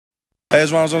Hey,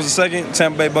 it's Ronald Jones II,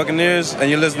 Tampa Bay Buccaneers, and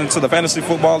you're listening to the Fantasy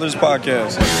Footballers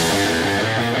Podcast.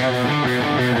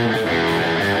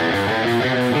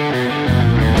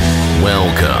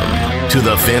 Welcome to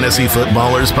the Fantasy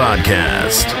Footballers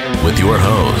Podcast with your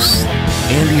hosts,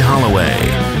 Andy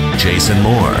Holloway, Jason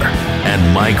Moore,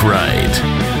 and Mike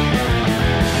Wright.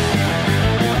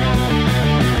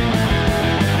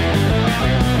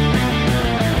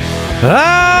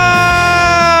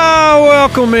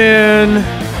 Welcome in.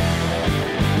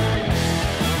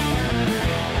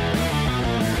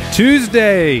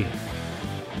 Tuesday,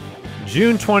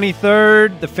 June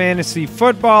 23rd, the Fantasy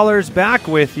Footballers back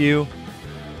with you.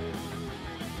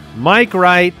 Mike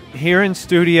Wright here in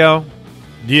studio.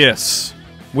 Yes.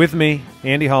 With me,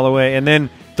 Andy Holloway, and then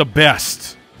The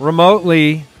best.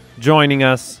 remotely joining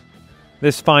us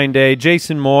this fine day,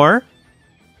 Jason Moore.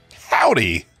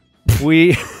 Howdy.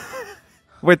 We,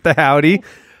 with the howdy,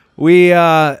 we,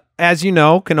 as you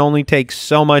know, can only take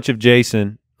so much of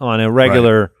Jason on a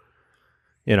regular,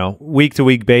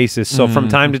 week-to-week basis. So from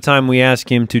time to time, we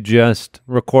ask him to just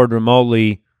record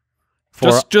remotely.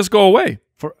 Just go away.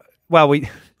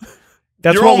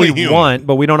 That's You're what only we human. want,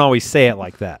 but we don't always say it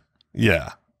like that.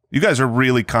 Yeah. You guys are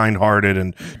really kind-hearted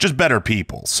and just better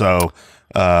people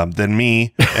than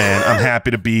me, and I'm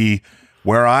happy to be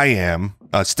where I am,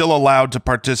 still allowed to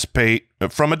participate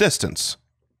from a distance.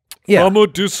 Yeah, From a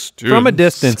distance. from a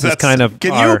distance is kind of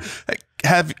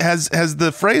Has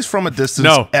the phrase "from a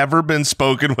distance" ever been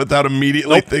spoken without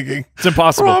immediately thinking It's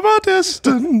impossible. from a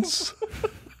distance?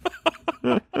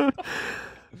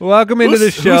 Welcome into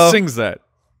the show. Who sings that?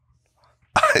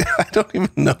 I don't even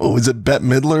know. Is it Bette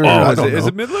Midler? Is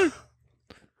it Midler?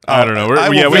 I don't know. I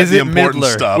will we get the it important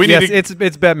Midler? stuff. We need Yes, to-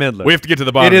 it's Bette Midler. We have to get to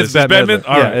the bottom It of is this. Bette Midler? Midler.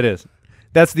 All Yeah, right. it is.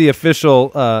 That's the official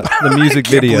the music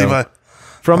Can't video. believe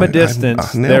From I a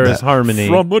distance, nailed there that. is harmony,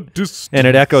 From a distance. and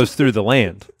it echoes through the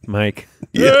land, Mike.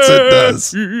 Yes, it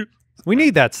does. We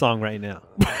need that song right now.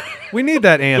 We need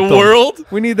that anthem. The world?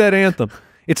 We need that anthem.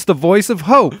 It's the voice of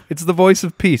hope. It's the voice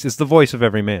of peace. It's the voice of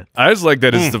every man. I just like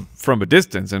that it's from a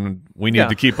distance, and we need Yeah.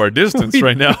 to keep our distance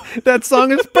right now. That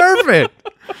song is perfect.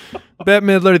 Bette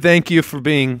Midler, thank you for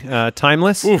being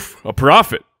timeless. Oof, a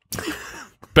prophet.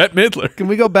 Bette Midler. Can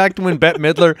we go back to when Bette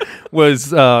Midler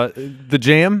was the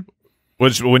jam?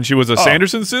 When she was a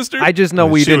Sanderson sister? I just know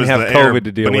we She didn't was have the air COVID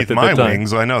to deal beneath with at my the time.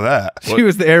 wings. I know that. She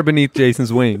was the air beneath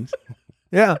Jason's wings.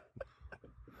 Yeah.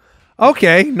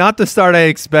 Okay, not the start I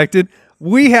expected.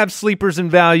 We have sleepers and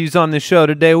values on the show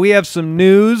today. We have some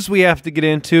news we have to get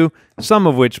into, some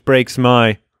of which breaks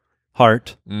my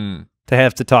heart to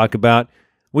have to talk about.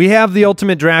 We have the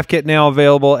Ultimate Draft Kit now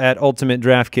available at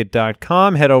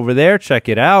ultimatedraftkit.com. Head over there, check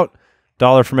it out.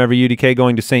 $1 from every UDK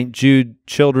going to St. Jude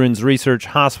Children's Research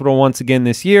Hospital once again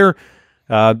this year.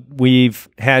 We've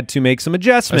had to make some I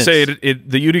adjustments. say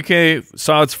the UDK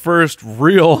saw its first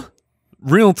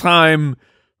real-time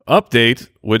update,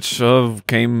 which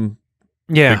came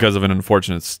because of an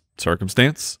unfortunate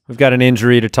circumstance. We've got an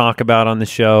injury to talk about on the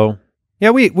show. Yeah,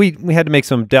 we had to make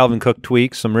some Dalvin Cook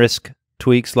tweaks, some risk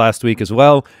tweaks last week as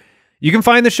well. You can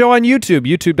find the show on YouTube,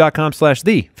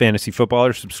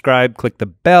 youtube.com/thefantasyfootballer. Subscribe, click the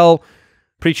bell.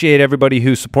 Appreciate everybody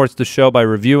who supports the show by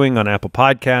reviewing on Apple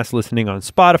Podcasts, listening on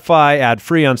Spotify,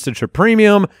 ad-free on Stitcher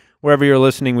Premium. Wherever you're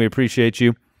listening, we appreciate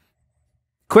you.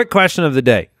 Quick question of the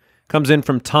day comes in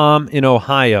from Tom in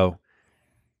Ohio.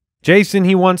 Jason,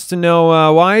 he wants to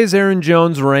know, why is Aaron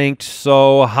Jones ranked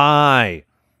so high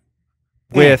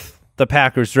with the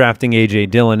Packers drafting A.J.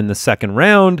 Dillon in the second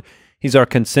round? He's our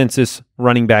consensus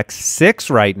running back 6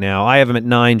 right now. I have him at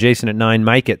 9, Jason at 9,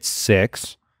 Mike at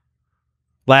 6.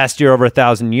 Last year, over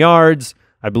 1,000 yards.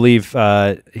 I believe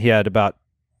he had about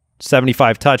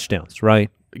 75 touchdowns,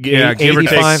 right? Yeah, give or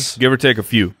take a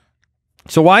few.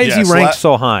 So why is he Yes, ranked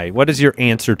so high? What is your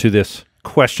answer to this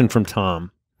question from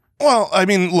Tom? Well, I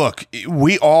mean, look,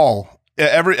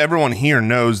 everyone here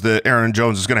knows that Aaron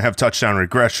Jones is going to have touchdown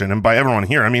regression, and by everyone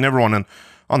here, I mean everyone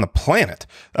on the planet.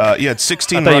 He had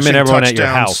 16 I thought you rushing meant everyone touchdowns. at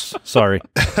your house. Sorry.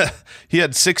 He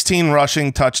had 16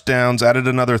 rushing touchdowns, added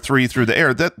another 3 through the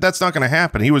air. That's not going to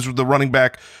happen. He was the running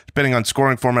back, depending on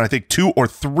scoring format, I think 2 or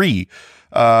 3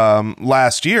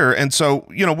 last year. And so,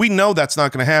 we know that's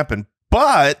not going to happen.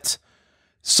 But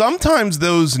sometimes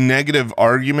those negative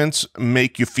arguments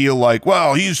make you feel like,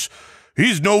 well, he's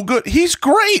no good. He's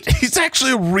great. He's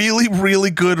actually a really,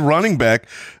 really good running back.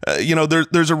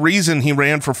 There's a reason he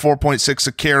ran for 4.6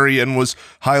 a carry and was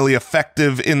highly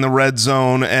effective in the red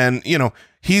zone. And,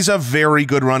 he's a very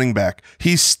good running back.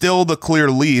 He's still the clear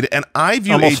lead. And I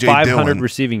view almost A.J. 500 Dillon,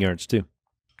 receiving yards, too.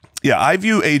 Yeah, I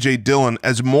view A.J. Dillon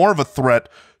as more of a threat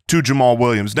to Jamal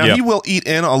Williams. Now, Yep. he will eat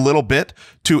in a little bit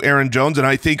to Aaron Jones, and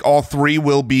I think all three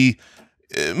will be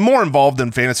more involved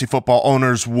than fantasy football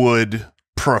owners would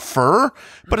prefer.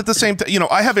 But at the same time,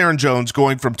 I have Aaron Jones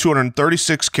going from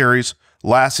 236 carries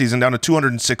last season down to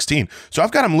 216. So I've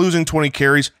got him losing 20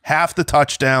 carries, half the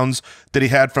touchdowns that he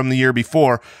had from the year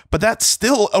before. But that's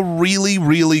still a really,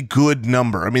 really good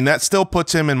number. I mean, that still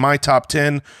puts him in my top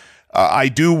 10. I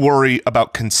do worry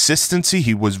about consistency.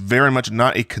 He was very much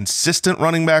not a consistent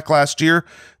running back last year.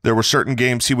 There were certain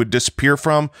games he would disappear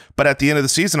from, but at the end of the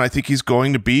season, I think he's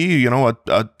going to be,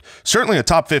 certainly a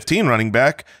top 15 running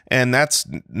back, and that's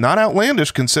not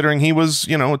outlandish considering he was,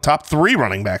 a top 3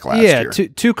 running back last year. Yeah,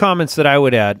 two comments that I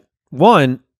would add.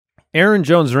 One, Aaron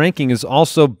Jones' ranking is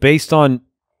also based on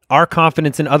our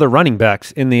confidence in other running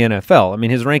backs in the NFL. I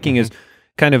mean, his ranking is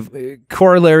kind of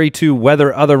corollary to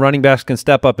whether other running backs can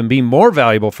step up and be more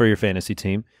valuable for your fantasy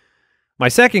team. My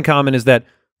second comment is that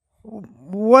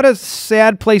what a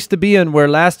sad place to be in where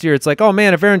last year it's like, oh,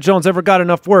 man, if Aaron Jones ever got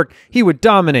enough work, he would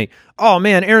dominate. Oh,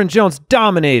 man, Aaron Jones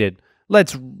dominated.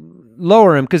 Let's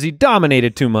lower him because he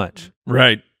dominated too much.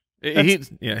 Right.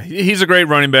 He's a great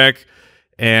running back,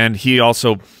 and he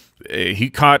also he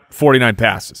caught 49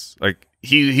 passes. Like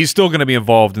he's still going to be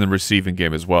involved in the receiving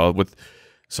game as well.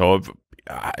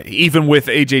 Even with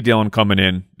A.J. Dillon coming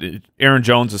in, Aaron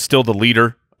Jones is still the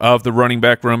leader of the running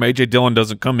back room. A.J. Dillon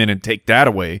doesn't come in and take that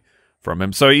away from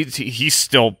him. So he's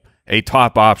still a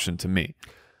top option to me.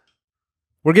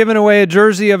 We're giving away a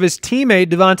jersey of his teammate,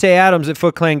 Devontae Adams, at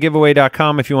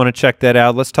FootClanGiveaway.com if you want to check that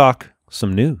out. Let's talk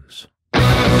some news.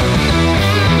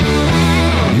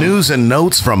 News and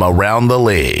notes from around the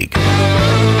league.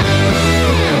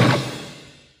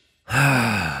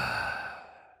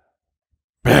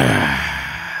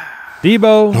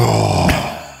 Deebo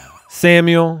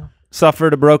Samuel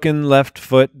suffered a broken left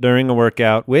foot during a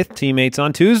workout with teammates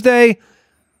on Tuesday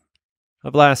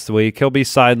of last week. He'll be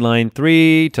sidelined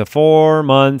 3 to 4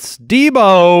 months.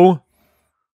 Deebo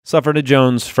suffered a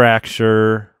Jones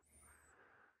fracture.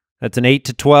 That's an 8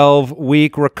 to 12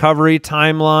 week recovery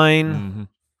timeline.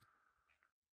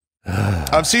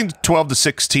 I've seen 12 to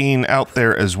 16 out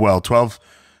there as well. 12.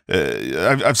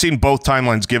 I've seen both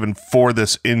timelines given for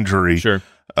this injury. Sure.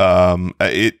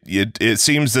 It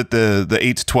seems that the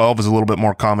 8 to 12 is a little bit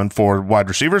more common for wide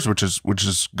receivers, which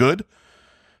is good.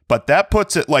 But that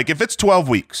puts it like if it's 12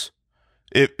 weeks,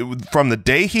 from the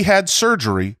day he had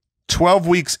surgery, 12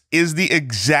 weeks is the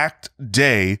exact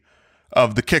day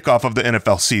of the kickoff of the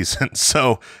NFL season.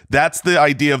 So that's the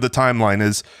idea of the timeline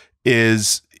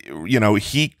is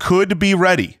he could be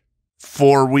ready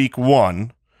for week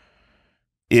 1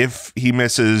 if he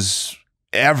misses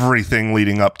everything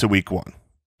leading up to week 1.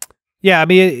 Yeah, I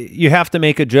mean, you have to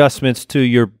make adjustments to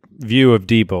your view of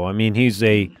Deebo. I mean, he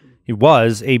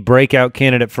was a breakout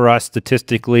candidate for us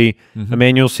statistically.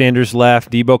 Emmanuel Sanders left,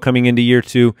 Deebo coming into year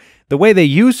 2. The way they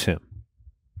use him,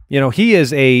 he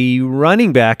is a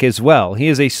running back as well. He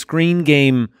is a screen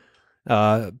game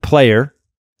player,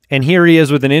 and here he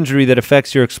is with an injury that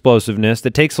affects your explosiveness,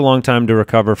 that takes a long time to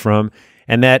recover from,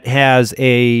 and that has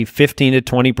a 15 to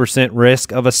 20%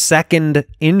 risk of a second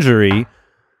injury,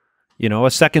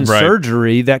 a second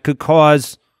surgery that could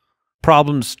cause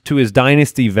problems to his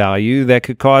dynasty value, that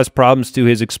could cause problems to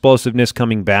his explosiveness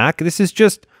coming back. This is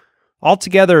just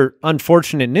altogether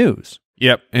unfortunate news.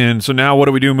 Yep. And so now what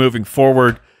do we do moving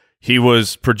forward? He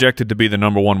was projected to be the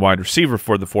 #1 wide receiver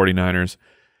for the 49ers.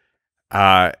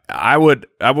 I would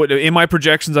in my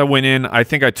projections I went in, I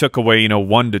think I took away,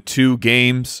 1 to 2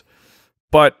 games,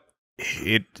 but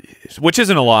which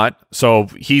isn't a lot. So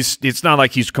it's not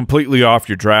like he's completely off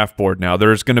your draft board now.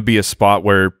 There's going to be a spot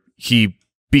where he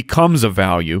becomes a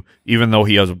value, even though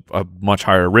he has a much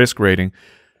higher risk rating.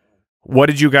 What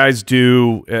did you guys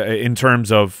do in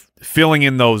terms of filling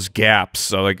in those gaps?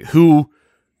 So like who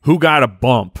got a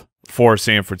bump for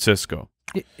San Francisco?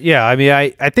 Yeah, I mean,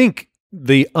 I think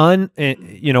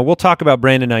we'll talk about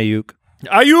Brandon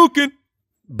Ayuk,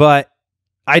 but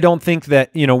I don't think that,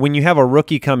 when you have a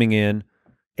rookie coming in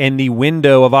and the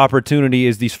window of opportunity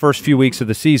is these first few weeks of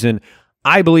the season,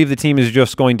 I believe the team is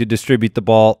just going to distribute the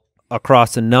ball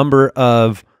across a number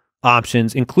of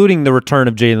options, including the return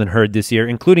of Jalen Hurd this year,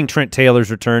 including Trent Taylor's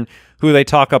return, who they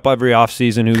talk up every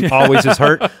offseason, who always is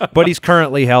hurt, but he's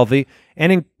currently healthy,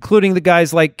 and including the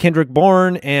guys like Kendrick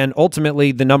Bourne, and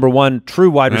ultimately the #1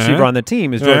 true wide receiver on the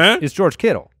team is George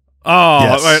Kittle. Oh,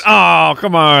 yes. Oh,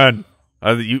 come on.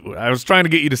 I was trying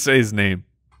to get you to say his name.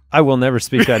 I will never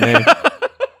speak that name.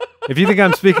 If you think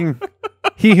I'm speaking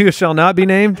he who shall not be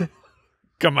named,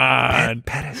 come on.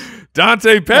 Pettis.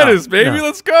 Dante Pettis, baby. No.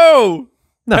 Let's go.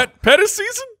 No. Pettis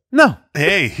season? No.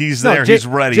 Hey, he's there. He's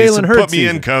ready. Jalen Hurd put me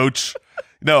season. in, coach.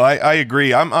 No, I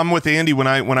agree. I'm with Andy when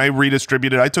I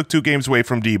redistributed. I took 2 games away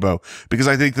from Deebo because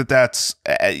I think that that's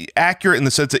accurate in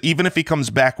the sense that even if he comes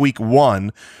back week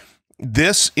 1,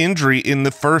 this injury in the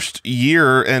first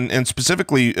year and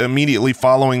specifically immediately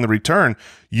following the return,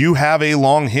 you have a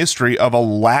long history of a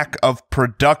lack of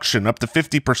production, up to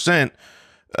 50%.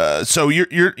 So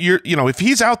you're if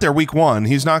he's out there week 1,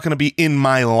 he's not going to be in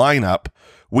my lineup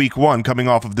week 1 coming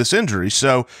off of this injury.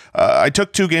 So I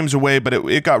took 2 games away, but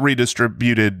it got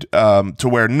redistributed to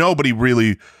where nobody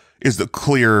really is the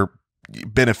clear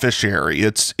beneficiary.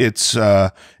 It's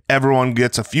everyone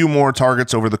gets a few more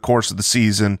targets over the course of the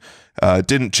season.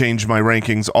 Didn't change my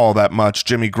rankings all that much.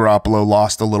 Jimmy Garoppolo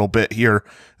lost a little bit here,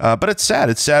 but it's sad.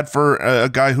 It's sad for a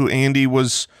guy who Andy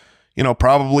was,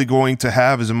 probably going to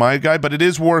have as my guy, but it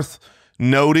is worth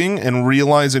noting and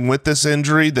realizing with this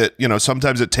injury that,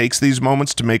 sometimes it takes these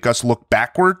moments to make us look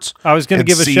backwards. I was going to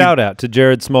give a shout out to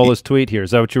Jared Smola's tweet here.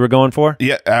 Is that what you were going for?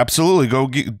 Yeah, absolutely.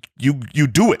 You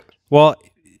do it. Well,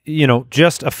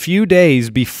 just a few days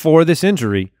before this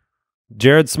injury,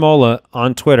 Jared Smola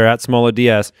on Twitter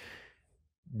 @SmolaDS,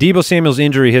 Deebo Samuel's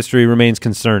injury history remains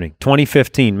concerning.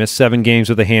 2015, missed 7 games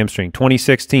with a hamstring.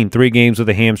 2016, 3 games with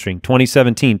a hamstring.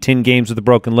 2017, 10 games with a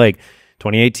broken leg.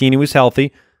 2018, he was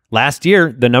healthy. Last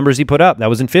year, the numbers he put up, that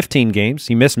was in 15 games.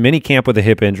 He missed minicamp with a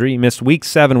hip injury. He missed week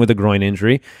 7 with a groin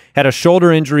injury. Had a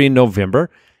shoulder injury in November.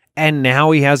 And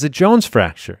now he has a Jones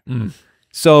fracture.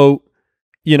 So,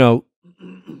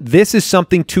 this is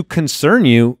something to concern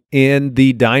you in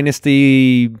the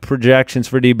dynasty projections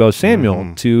for Deebo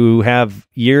Samuel to have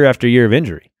year after year of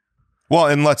injury. Well,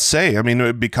 and let's say,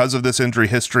 because of this injury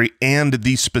history and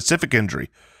the specific injury,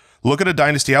 look at a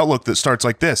dynasty outlook that starts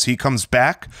like this. He comes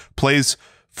back, plays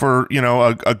for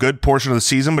a good portion of the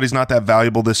season, but he's not that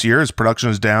valuable this year. His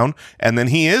production is down, and then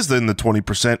he is in the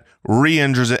 20%,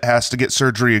 re-injures it, has to get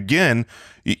surgery again.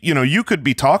 You could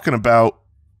be talking about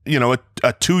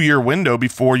a 2-year window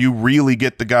before you really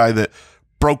get the guy that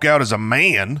broke out as a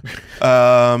man.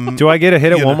 Do I get to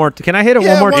hit it one more? Can I hit it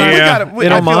one more time?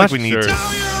 I feel like we need to.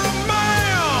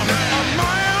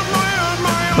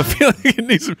 I feel like it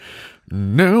needs some.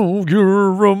 Now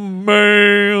you're a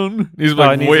man. He's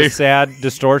like it needs a sad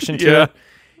distortion to it.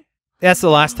 That's the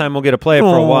last time we'll get to play it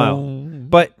for a while.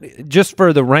 But just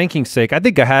for the ranking sake, I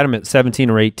think I had him at 17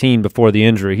 or 18 before the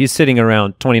injury. He's sitting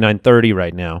around 29, 30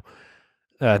 right now.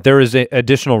 There is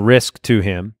additional risk to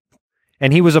him.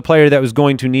 And he was a player that was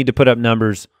going to need to put up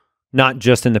numbers, not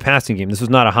just in the passing game. This was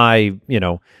not a high,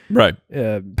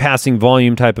 passing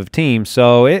volume type of team.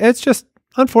 So it's just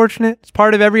unfortunate. It's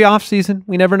part of every offseason.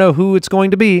 We never know who it's going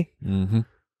to be.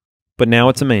 But now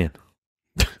it's a man.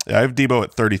 Yeah, I have Deebo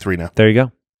at 33 now. There you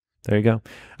go. There you go.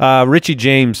 Richie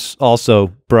James also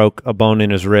broke a bone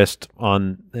in his wrist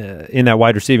in that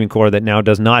wide receiving core that now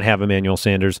does not have Emmanuel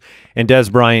Sanders. And Des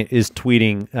Bryant is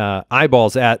tweeting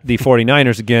eyeballs at the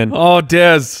 49ers again. Oh,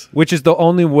 Des. Which is the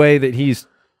only way that he's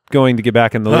going to get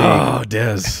back in the league. Oh,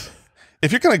 Des.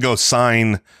 If you're going to go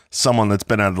sign someone that's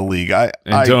been out of the league, I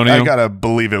got to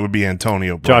believe it would be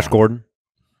Antonio Brown. Josh Gordon,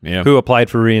 yeah, who applied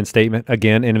for reinstatement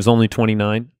again and was only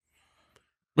 29.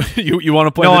 You want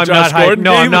to play the Josh Gordon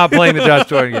No, game? I'm not playing the Josh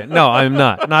Gordon game. No, I'm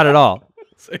not. Not at all.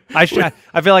 I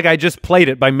feel like I just played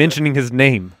it by mentioning his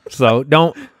name. So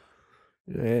don't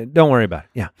worry about it.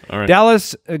 Yeah. All right.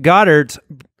 Dallas Goedert,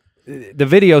 the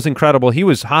video's incredible. He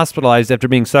was hospitalized after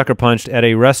being sucker punched at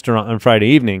a restaurant on Friday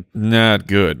evening. Not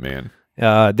good, man.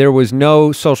 There was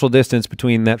no social distance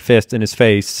between that fist and his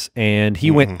face, and he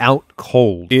went out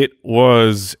cold. It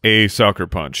was a sucker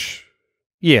punch.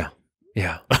 Yeah.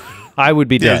 Yeah. I would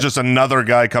be dead. Yeah, it's just another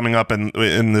guy coming up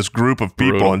in this group of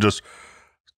people Brutal. and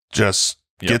just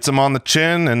gets him on the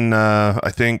chin. And I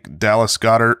think Dallas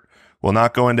Goedert will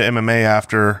not go into MMA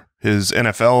after his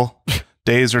NFL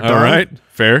days are done. All right,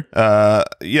 fair.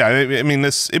 Yeah, I mean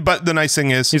but the nice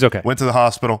thing is he's okay. Went to the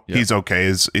hospital. Yep. He's okay.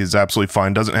 Is absolutely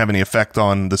fine. Doesn't have any effect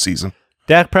on the season.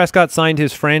 Dak Prescott signed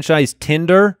his franchise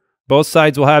tender. Both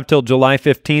sides will have till July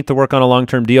 15th to work on a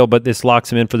long-term deal, but this locks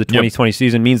him in for the 2020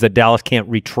 season, means that Dallas can't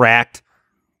retract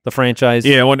the franchise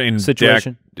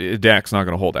situation. Dak's not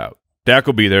going to hold out. Dak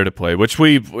will be there to play, which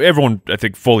everyone, I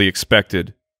think, fully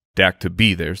expected Dak to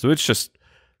be there. So this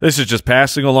is just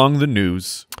passing along the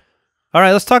news. All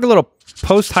right, let's talk a little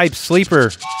post-hype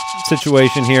sleeper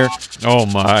situation here. Oh,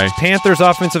 my. Panthers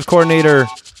offensive coordinator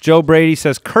Joe Brady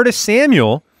says Curtis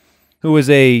Samuel, who was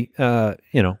a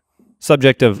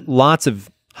subject of lots of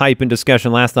hype and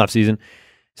discussion last offseason,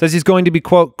 says he's going to be,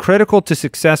 quote, critical to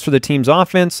success for the team's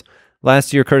offense.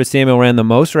 Last year, Curtis Samuel ran the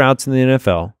most routes in the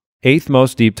NFL, 8th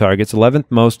most deep targets, 11th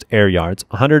most air yards,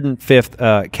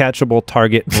 105th catchable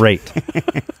target rate.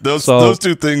 Those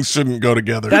two things shouldn't go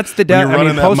together. That's the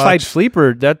post-hype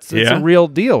sleeper. It's a real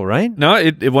deal, right? No,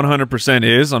 it 100%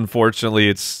 is. Unfortunately,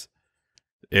 it's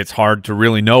hard to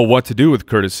really know what to do with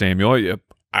Curtis Samuel.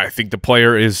 I think the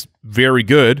player is very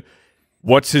good.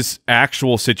 What's his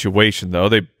actual situation, though?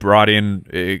 They brought in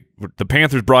the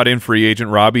Panthers brought in free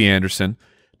agent Robbie Anderson.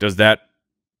 Does that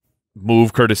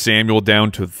move Curtis Samuel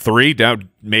down to 3, down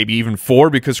maybe even 4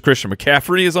 because Christian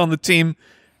McCaffrey is on the team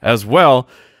as well?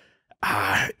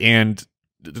 And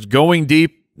going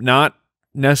deep, not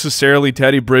necessarily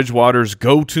Teddy Bridgewater's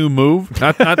go-to move.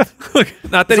 Not that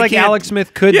it's like Alex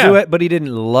Smith could do it, but he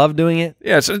didn't love doing it.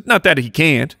 Yeah, so not that he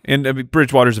can't. And I mean,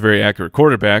 Bridgewater's a very accurate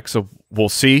quarterback, so we'll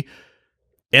see.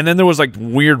 And then there was like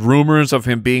weird rumors of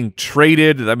him being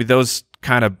traded. I mean, those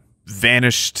kind of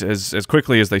vanished as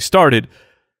quickly as they started.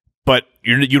 But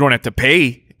you don't have to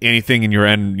pay anything in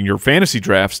your fantasy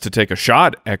drafts to take a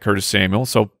shot at Curtis Samuel.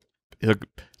 So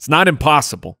it's not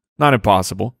impossible. Not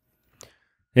impossible.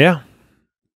 Yeah.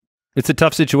 It's a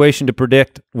tough situation to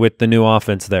predict with the new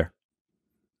offense there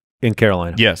in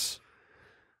Carolina. Yes.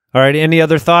 All right. Any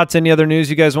other thoughts? Any other news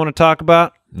you guys want to talk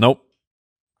about? Nope.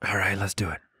 All right. Let's do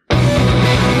it.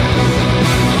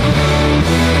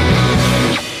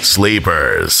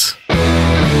 Sleepers.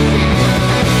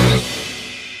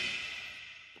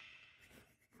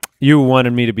 You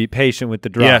wanted me to be patient with the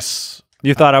draft. Yes.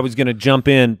 You thought I was going to jump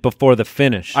in before the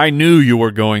finish. I knew you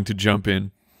were going to jump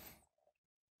in.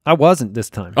 I wasn't this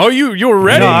time. Oh, you were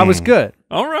ready? No, I was good.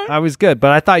 All right. I was good,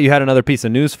 but I thought you had another piece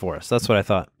of news for us. That's what I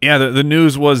thought. Yeah, the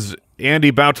news was Andy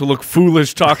about to look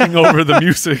foolish talking over the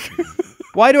music.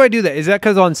 Why do I do that? Is that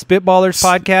because on Spitballers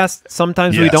podcast,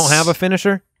 sometimes we don't have a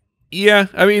finisher? Yeah,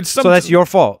 I mean, so that's your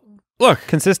fault. Look,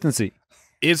 consistency.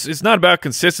 It's not about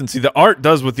consistency. The art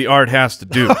does what the art has to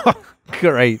do.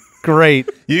 Great.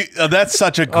 That's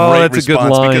such a great response, a good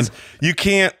line. because you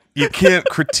can't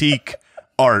critique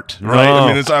art, No.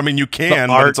 right? I mean, you can,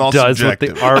 but it's all does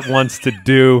subjective. what the art wants to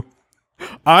do.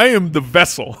 I am the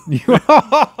vessel.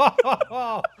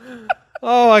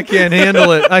 Oh, I can't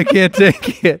handle it. I can't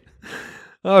take it.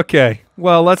 Okay,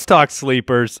 well, let's talk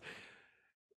sleepers.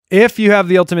 If you have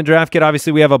the Ultimate Draft Kit,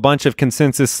 obviously we have a bunch of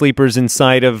consensus sleepers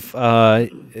inside of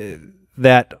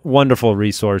that wonderful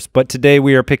resource. But today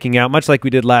we are picking out, much like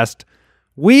we did last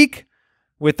week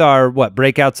with our,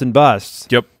 breakouts and busts.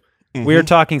 Yep. We are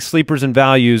talking sleepers and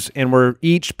values, and we're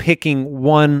each picking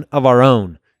one of our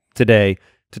own today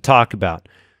to talk about.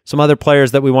 Some other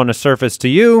players that we want to surface to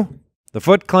you, the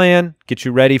Foot Clan, get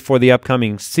you ready for the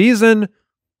upcoming season.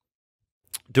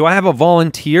 Do I have a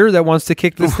volunteer that wants to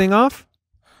kick this thing off?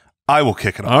 I will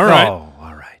kick it off. All right. Oh,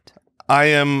 all right. I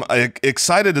am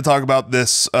excited to talk about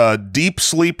this deep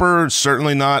sleeper.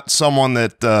 Certainly not someone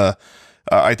that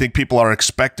I think people are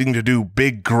expecting to do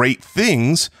big, great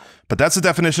things. But that's the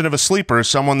definition of a sleeper,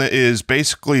 someone that is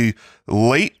basically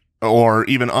late or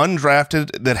even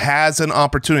undrafted that has an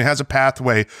opportunity, has a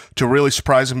pathway to really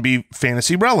surprise and be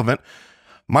fantasy relevant.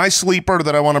 My sleeper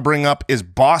that I want to bring up is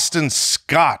Boston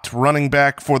Scott, running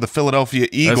back for the Philadelphia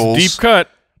Eagles. That's a deep cut.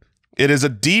 It is a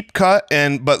deep cut,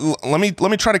 but let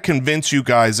me try to convince you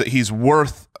guys that he's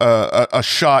worth a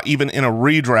shot even in a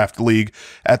redraft league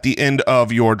at the end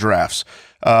of your drafts.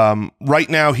 Right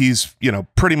now, he's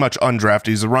pretty much undrafted.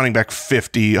 He's a running back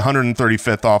 50,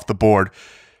 135th off the board.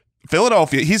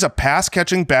 Philadelphia, he's a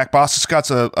pass-catching back. Boston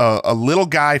Scott's a little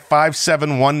guy,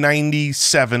 5'7",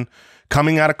 197,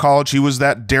 coming out of college. He was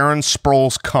that Darren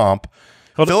Sproles comp.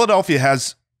 Philadelphia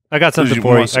has... I got something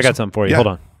for you. Yeah. Hold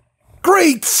on.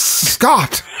 Great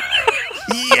Scott!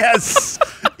 Yes!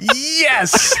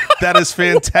 Yes! That is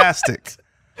fantastic.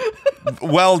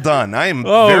 Well done. I am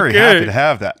very happy to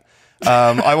have that.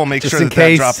 I will make Just sure in that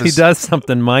case drop he does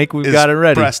something, Mike, we've got it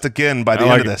ready. Pressed again by the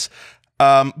end of this.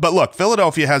 But look,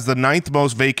 Philadelphia has the 9th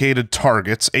most vacated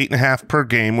targets, 8.5 per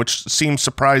game, which seems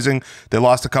surprising. They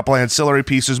lost a couple ancillary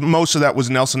pieces. Most of that was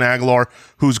Nelson Aguilar,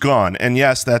 who's gone. And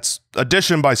yes, that's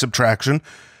addition by subtraction.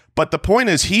 But the point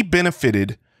is he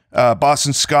benefited.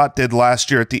 Boston Scott did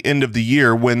last year at the end of the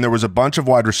year when there was a bunch of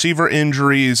wide receiver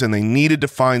injuries and they needed to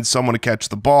find someone to catch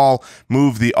the ball,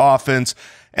 move the offense.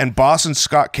 And Boston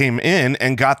Scott came in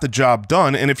and got the job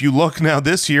done. And if you look now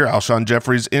this year, Alshon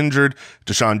Jeffrey's injured.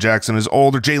 DeSean Jackson is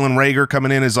older. Jalen Reagor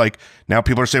coming in is like, now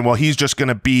people are saying, well, he's just going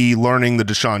to be learning the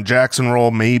DeSean Jackson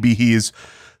role. Maybe he's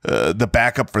the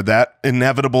backup for that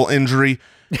inevitable injury.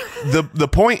 The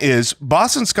point is,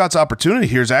 Boston Scott's opportunity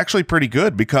here is actually pretty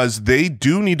good because they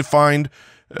do need to find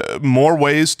more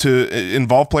ways to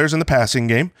involve players in the passing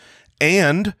game.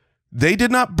 And they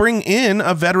did not bring in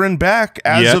a veteran back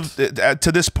as of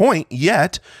to this point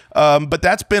yet. But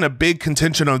that's been a big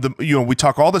contention of the, we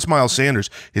talk all this Miles Sanders.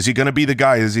 Is he going to be the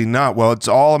guy? Is he not? Well, it's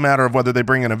all a matter of whether they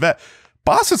bring in a vet.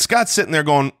 Boston Scott's sitting there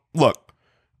going, look,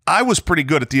 I was pretty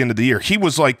good at the end of the year. He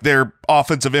was like their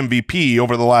offensive MVP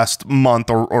over the last month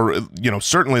or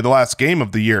certainly the last game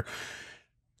of the year.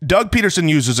 Doug Peterson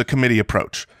uses a committee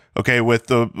approach. Okay, with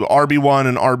the RB1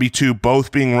 and RB2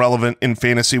 both being relevant in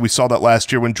fantasy. We saw that last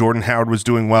year when Jordan Howard was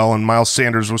doing well and Miles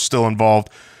Sanders was still involved.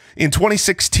 In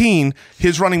 2016,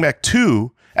 his running back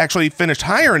 2 actually finished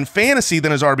higher in fantasy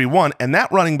than his RB1, and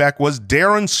that running back was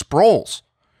Darren Sproles.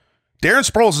 Darren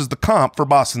Sproles is the comp for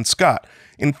Boston Scott.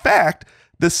 In fact,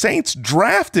 the Saints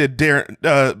drafted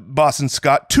Boston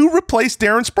Scott to replace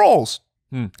Darren Sproles.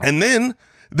 And then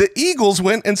the Eagles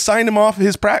went and signed him off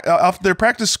their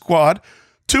practice squad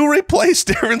to replace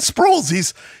Darren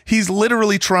Sproles. He's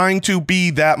literally trying to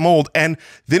be that mold. And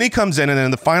then he comes in, and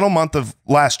in the final month of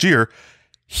last year,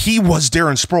 he was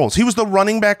Darren Sproles. He was the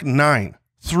running back 9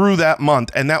 through that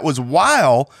month, and that was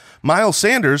while Miles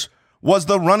Sanders was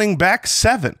the running back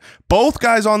 7. Both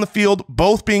guys on the field,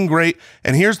 both being great.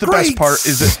 And here's the best part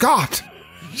is that Scott.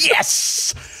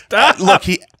 Yes. Look,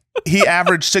 he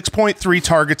averaged 6.3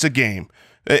 targets a game.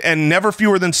 And never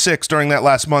fewer than 6 during that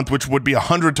last month, which would be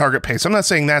 100 target pace. I'm not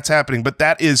saying that's happening, but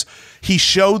he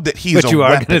showed that he's but you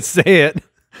are going to say it.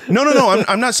 No.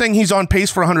 I'm not saying he's on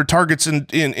pace for 100 targets in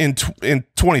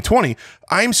 2020.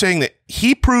 I'm saying that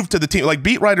he proved to the team, like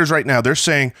beat writers right now, they're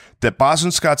saying that Boston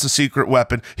Scott's a secret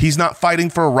weapon. He's not fighting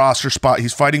for a roster spot.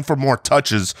 He's fighting for more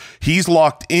touches. He's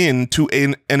locked into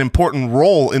an important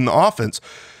role in the offense.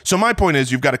 So my point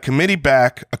is, you've got a committee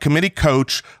back, a committee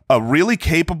coach, a really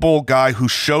capable guy who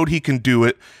showed he can do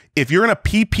it. If you're in a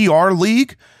PPR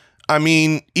league, I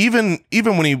mean, even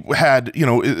when he had,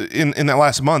 in that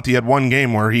last month, he had one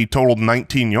game where he totaled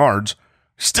 19 yards,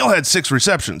 still had 6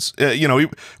 receptions. He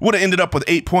would have ended up with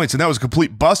 8 points, and that was a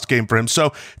complete bust game for him. So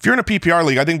if you're in a PPR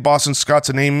league, I think Boston Scott's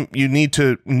a name you need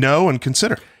to know and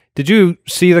consider. Did you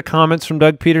see the comments from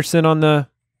Doug Peterson on the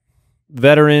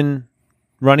veteran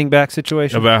running back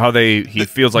situation? About how he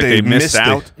feels like they missed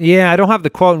out? Yeah, I don't have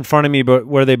the quote in front of me, but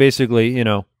where they basically,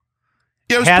 had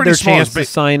their chance to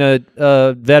sign a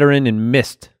veteran and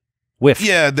whiffed.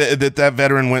 Yeah, that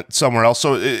veteran went somewhere else.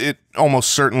 So it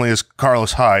almost certainly is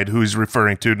Carlos Hyde, who he's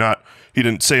referring to. He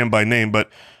didn't say him by name, but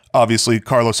obviously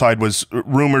Carlos Hyde was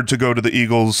rumored to go to the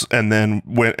Eagles and then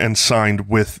went and signed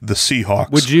with the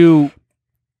Seahawks. Would you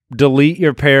delete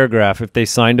your paragraph if they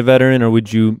signed a veteran, or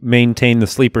would you maintain the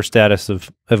sleeper status of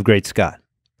Great Scott?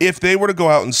 If they were to go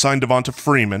out and sign Devonta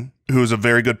Freeman, who is a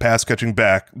very good pass-catching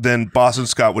back, then Boston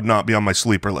Scott would not be on my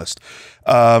sleeper list.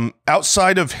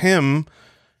 Outside of him,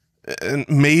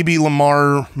 maybe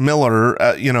Lamar Miller,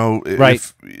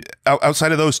 right.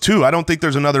 Outside of those two, I don't think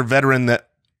there's another veteran that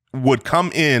would come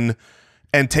in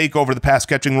and take over the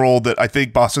pass-catching role that I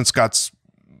think Boston Scott's,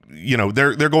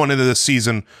 they're going into this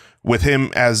season with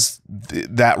him as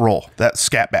that role, that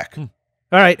scat back.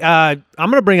 All right, I'm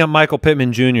going to bring up Michael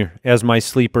Pittman Jr. as my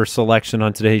sleeper selection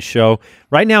on today's show.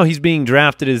 Right now, he's being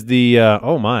drafted as the,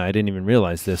 I didn't even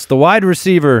realize this, the wide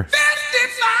receiver.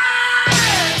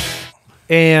 55!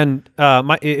 And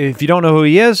if you don't know who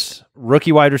he is,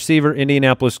 rookie wide receiver,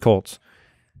 Indianapolis Colts.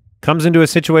 Comes into a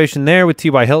situation there with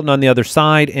T.Y. Hilton on the other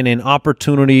side and an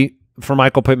opportunity for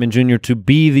Michael Pittman Jr. to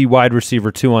be the wide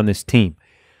receiver 2 on this team.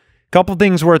 Couple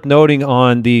things worth noting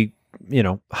on the,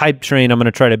 hype train I'm going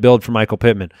to try to build for Michael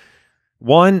Pittman.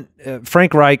 One,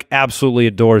 Frank Reich absolutely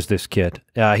adores this kid.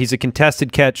 He's a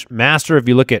contested catch master. If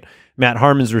you look at Matt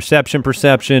Harmon's reception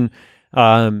perception,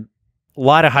 a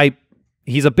lot of hype.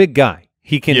 He's a big guy.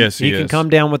 He can come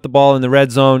down with the ball in the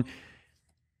red zone.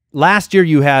 Last year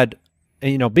you had,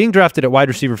 being drafted at wide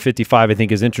receiver 55, I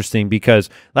think is interesting because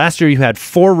last year you had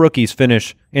 4 rookies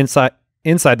finish inside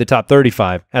the top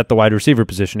 35 at the wide receiver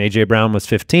position. A.J. Brown was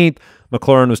 15th,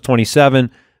 McLaurin was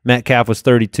 27, Metcalf was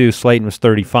 32, Slayton was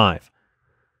 35.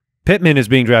 Pittman is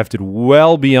being drafted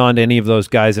well beyond any of those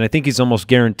guys, and I think he's almost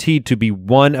guaranteed to be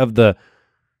one of the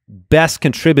best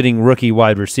contributing rookie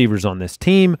wide receivers on this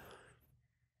team.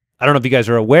 I don't know if you guys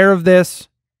are aware of this,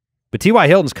 but T.Y.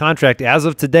 Hilton's contract, as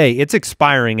of today, it's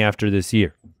expiring after this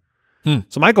year.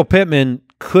 So Michael Pittman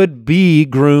could be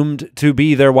groomed to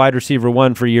be their wide receiver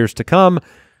 1 for years to come,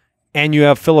 and you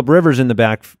have Phillip Rivers in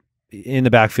the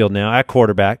backfield now at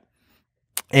quarterback.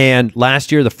 And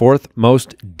last year, the 4th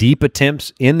most deep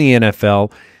attempts in the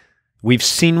NFL. We've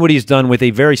seen what he's done with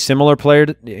a very similar player,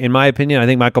 in my opinion. I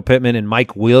think Michael Pittman and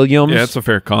Mike Williams. Yeah, that's a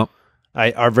fair comp.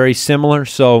 Are very similar.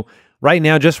 So right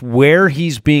now, just where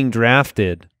he's being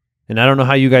drafted, And I don't know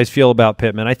how you guys feel about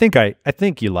Pittman. I think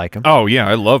you like him. Oh, yeah,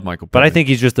 I love Michael Pittman. But I think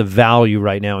he's just a value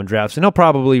right now in drafts. And he'll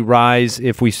probably rise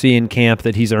if we see in camp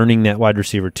that he's earning that wide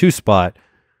receiver 2 spot.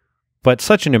 But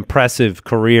such an impressive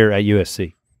career at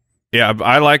USC. Yeah,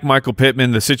 I like Michael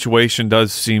Pittman. The situation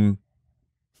does seem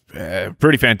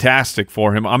pretty fantastic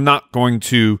for him. I'm not going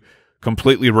to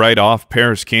completely write off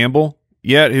Paris Campbell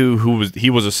yet, he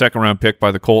was a second-round pick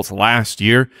by the Colts last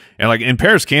year. And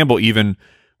Paris Campbell, even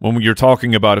when you're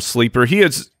talking about a sleeper,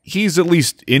 he's at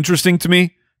least interesting to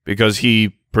me because he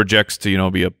projects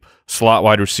to be a slot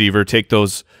wide receiver, take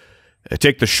the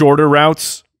shorter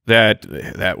routes that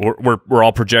we're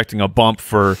all projecting a bump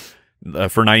for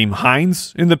Nyheim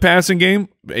Hines in the passing game.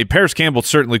 Paris Campbell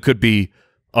certainly could be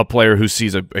a player who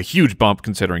sees a huge bump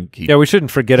considering we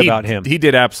shouldn't forget about him. He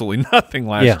did absolutely nothing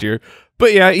last year.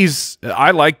 But yeah,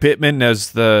 I like Pittman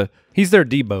as he's their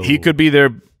Deebo. He could be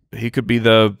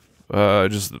the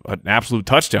just an absolute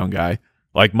touchdown guy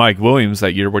like Mike Williams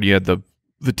that year where he had the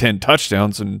 10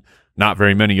 touchdowns and not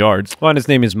very many yards. Well, and his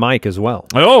name is Mike as well.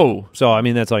 Oh. So, I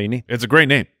mean, that's all you need. It's a great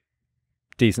name.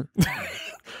 Decent.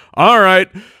 All right.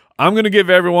 I'm going to give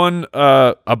everyone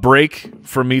a break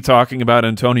from me talking about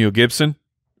Antonio Gibson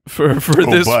for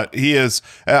this. But he is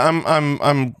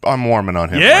I'm warming on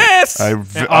him. Yes.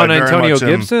 On Antonio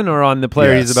Gibson or on the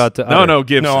player he's about to utter? No,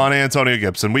 Gibson. No, on Antonio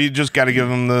Gibson. We just got to give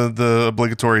him the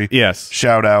obligatory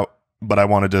shout out, but I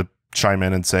wanted to chime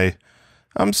in and say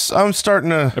I'm starting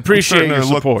to appreciate your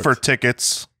look support for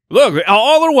tickets. Look,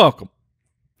 all are welcome.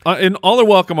 And all are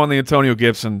welcome on the Antonio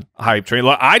Gibson hype train.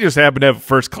 Look, I just happen to have a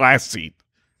first class seat.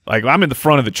 Like, I'm in the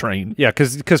front of the train. Yeah,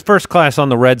 because first class on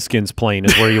the Redskins plane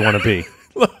is where you want to be.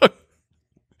 Look,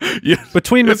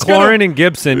 between McLaurin and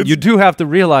Gibson, you do have to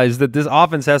realize that this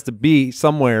offense has to be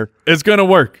somewhere. It's going to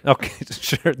work. Okay,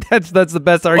 sure. That's the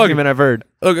best argument I've heard.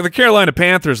 Look, the Carolina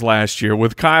Panthers last year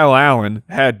with Kyle Allen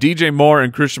had DJ Moore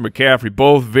and Christian McCaffrey,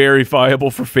 both very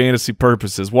viable for fantasy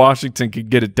purposes. Washington can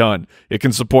get it done. It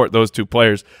can support those two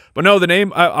players. But no, the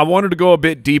name, I wanted to go a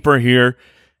bit deeper here.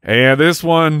 And this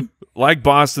one, like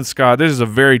Boston Scott, this is a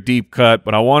very deep cut,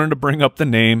 but I wanted to bring up the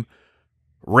name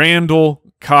Randall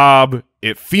Cobb.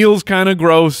 It feels kind of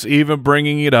gross even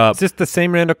bringing it up. Is this the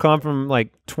same Randall Cobb from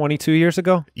like 22 years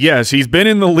ago? Yes, he's been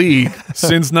in the league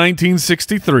since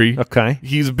 1963. Okay.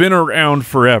 He's been around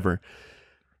forever.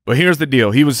 But here's the deal.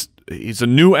 He's a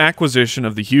new acquisition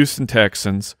of the Houston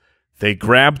Texans. They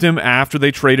grabbed him after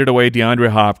they traded away DeAndre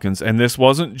Hopkins, and this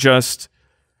wasn't just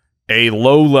a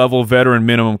low-level veteran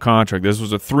minimum contract. This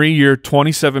was a 3-year,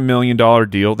 $27 million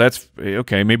deal. That's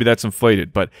okay, maybe that's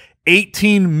inflated, but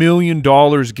 $18 million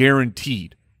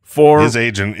guaranteed for his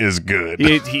agent is good.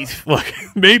 Look,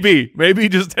 maybe he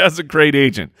just has a great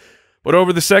agent. But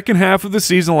over the second half of the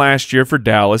season last year for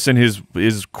Dallas and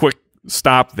his quick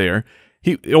stop there,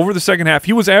 over the second half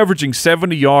he was averaging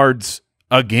 70 yards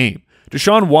a game.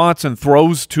 Deshaun Watson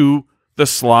throws to the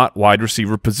slot wide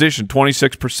receiver position.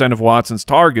 26% of Watson's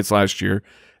targets last year,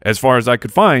 as far as I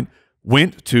could find,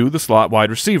 went to the slot wide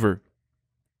receiver.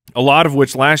 A lot of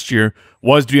which last year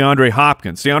was DeAndre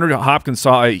Hopkins. DeAndre Hopkins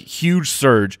saw a huge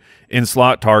surge in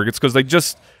slot targets because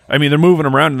they're moving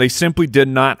around and they simply did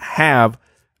not have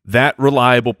that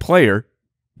reliable player.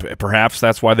 Perhaps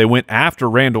that's why they went after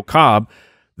Randall Cobb.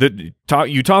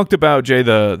 You talked about, Jay,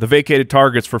 the vacated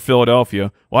targets for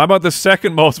Philadelphia. Well, how about the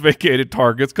second most vacated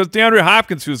targets? Because DeAndre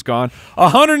Hopkins, who's gone,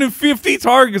 150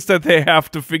 targets that they have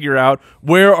to figure out.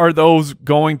 Where are those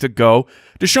going to go?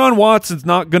 Deshaun Watson's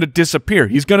not going to disappear.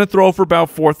 He's going to throw for about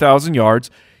 4,000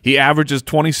 yards. He averages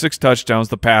 26 touchdowns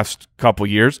the past couple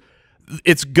years.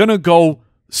 It's going to go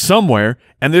somewhere,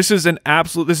 and this is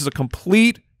a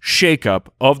complete shakeup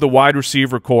of the wide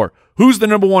receiver core. Who's the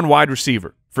number one wide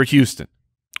receiver for Houston?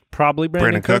 Probably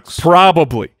Brandon Cooks.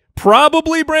 Probably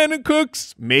Brandon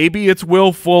Cooks. Maybe it's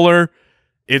Will Fuller.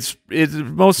 It's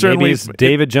most certainly maybe it's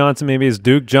David Johnson. Maybe it's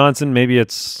Duke Johnson. Maybe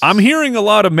it's. I'm hearing a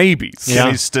lot of maybes.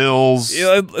 Kenny Stills.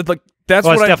 Yeah, that's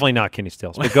it's definitely not Kenny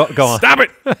Stills. But go on. Stop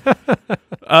it.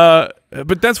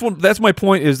 But that's my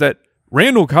point is that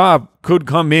Randall Cobb could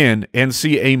come in and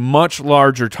see a much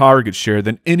larger target share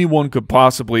than anyone could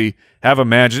possibly have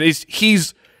imagined. He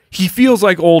feels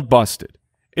like old busted.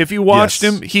 If you watched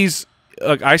him,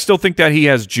 I still think that he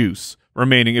has juice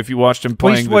remaining. If you watched him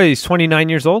playing, he's 29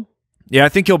 years old. Yeah, I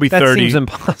think he'll be 30. That seems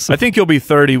impossible. I think he'll be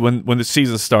 30 when the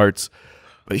season starts.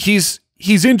 But he's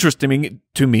interesting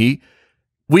to me.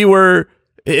 And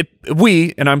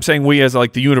I'm saying we as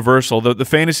like the universal, the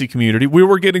fantasy community, we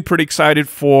were getting pretty excited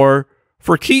for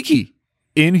Kiki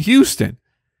in Houston.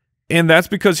 And that's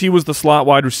because he was the slot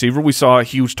wide receiver. We saw a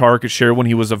huge target share when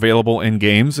he was available in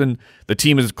games, and the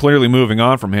team is clearly moving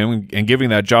on from him and giving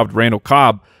that job to Randall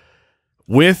Cobb.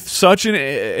 with such an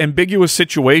ambiguous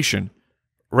situation,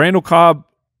 Randall Cobb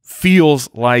feels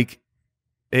like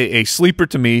a sleeper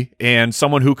to me and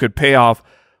someone who could pay off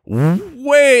way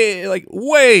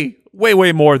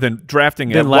more than drafting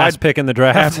than last pick in the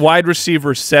draft. Wide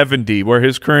receiver 70, where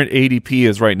his current ADP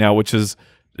is right now, which is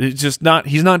just not.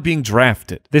 He's not being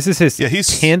drafted. This is his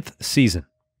 10th season.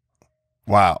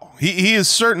 Wow. He is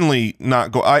certainly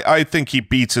not I think he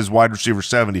beats his wide receiver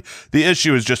 70. The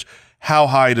issue is just how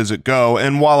high does it go?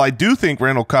 And while I do think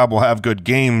Randall Cobb will have good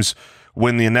games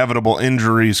when the inevitable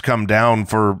injuries come down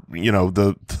for, you know,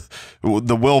 the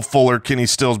Will Fuller, Kenny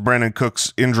Stills, Brandon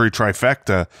Cooks injury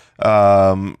trifecta,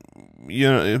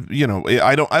 you know,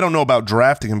 I don't know about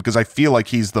drafting him because I feel like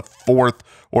he's the fourth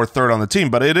or third on the team,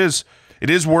 but it is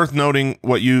worth noting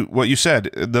what you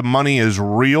said. The money is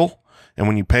real. And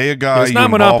when you pay a guy, you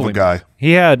involve a guy.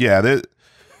 He had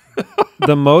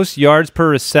the most yards per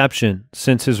reception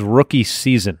since his rookie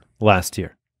season last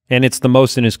year. And it's the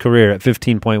most in his career at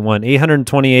 15.1.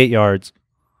 828 yards,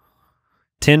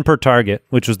 10 per target,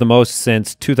 which was the most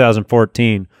since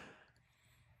 2014.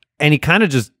 And he kind of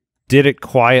just did it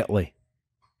quietly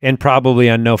and probably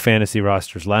on no fantasy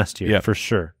rosters last year, for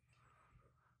sure.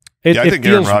 I think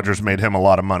Aaron Rodgers made him a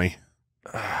lot of money.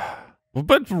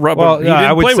 But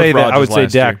I would say that. I would say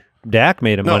Dak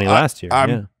made him money last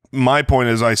year. My point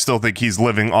is, I still think he's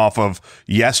living off of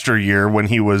yesteryear when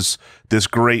he was this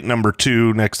great number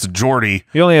 2 next to Jordy.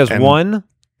 He only has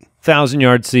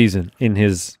 1,000-yard season in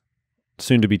his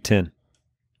soon-to-be 10.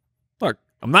 Look,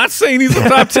 I'm not saying he's a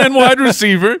top 10 wide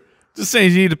receiver. Just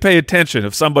saying you need to pay attention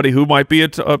of somebody who might be a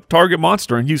target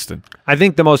monster in Houston. I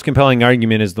think the most compelling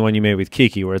argument is the one you made with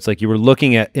Kiki, where it's like you were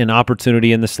looking at an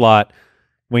opportunity in the slot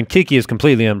when Kiki is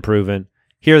completely unproven.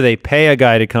 Here they pay a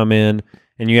guy to come in,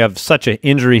 and you have such an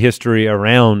injury history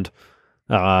around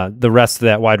the rest of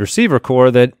that wide receiver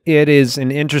core that it is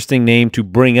an interesting name to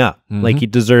bring up. Like he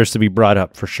deserves to be brought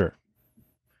up for sure.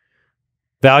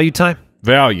 Value time?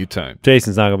 Value time.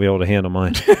 Jason's not going to be able to handle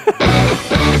mine.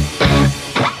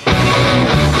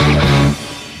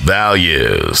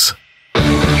 Values.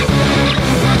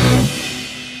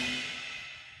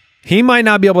 He might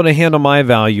not be able to handle my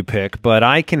value pick, but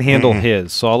I can handle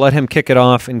his. So I'll let him kick it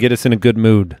off and get us in a good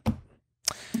mood.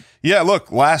 Yeah,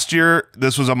 look, last year,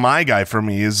 this was a my guy for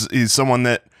me. He's someone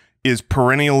that is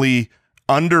perennially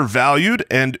undervalued,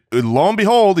 and lo and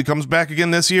behold, he comes back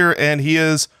again this year, and he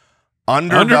is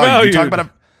undervalued. You talk about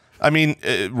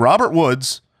Robert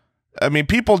Woods. I mean,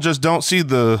 people just don't see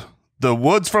the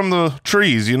woods from the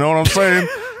trees, you know what I'm saying?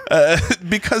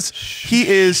 Because he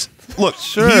is, look,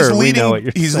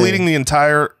 he's leading the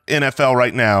entire NFL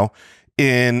right now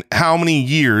in how many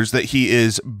years that he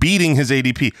is beating his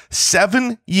ADP.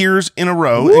 7 years in a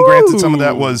row. Woo! And granted, some of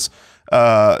that was,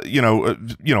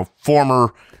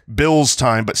 former Bills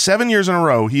time, but 7 years in a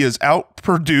row, he has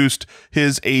outproduced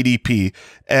his ADP.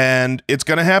 And it's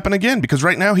going to happen again because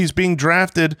right now he's being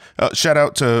drafted. Shout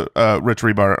out to Rich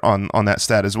Rebar on that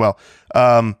stat as well.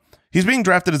 He's being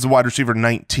drafted as a wide receiver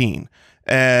 19.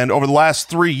 And over the last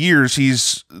 3 years,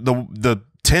 he's the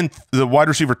wide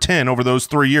receiver 10 over those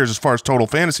 3 years as far as total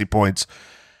fantasy points.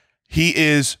 He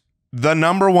is the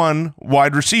 #1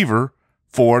 wide receiver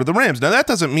for the Rams. Now, that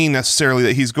doesn't mean necessarily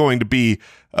that he's going to be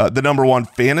the #1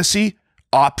 fantasy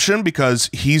option because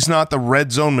he's not the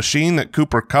red zone machine that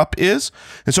Cooper Kupp is.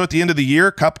 And so at the end of the year,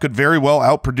 Kupp could very well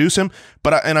outproduce him.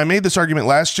 But I made this argument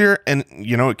last year, and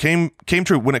it came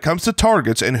true. When it comes to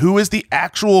targets and who is the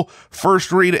actual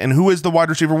first read and who is the wide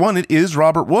receiver 1, it is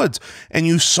Robert Woods. And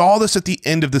you saw this at the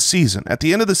end of the season. At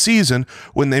the end of the season,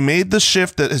 when they made the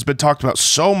shift that has been talked about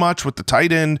so much with the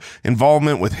tight end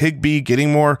involvement with Higbee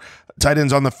getting more tight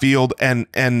ends on the field, and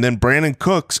then Brandon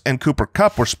Cooks and Cooper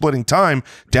Kupp were splitting time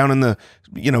down in the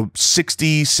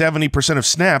 60-70% of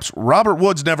snaps. Robert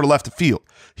Woods never left the field.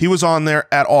 He was on there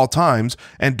at all times,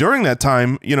 and during that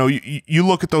time, you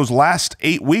look at those last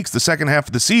 8 weeks, the second half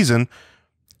of the season,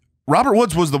 Robert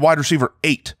Woods was the wide receiver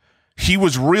 8. He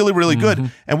was really, really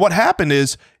good. And what happened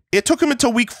is it took him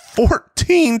until week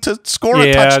 14 to score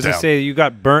a touchdown. As I say, you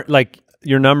got burnt. Like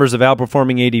your numbers of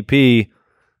outperforming ADP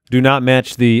do not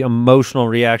match the emotional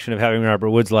reaction of having Robert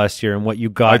Woods last year and what you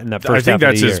got in that first half of the year.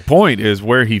 I think that's his point, is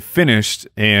where he finished,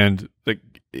 and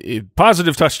the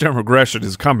positive touchdown regression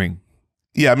is coming.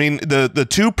 Yeah, I mean, the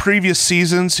 2 previous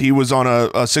seasons, he was on a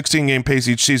 16-game pace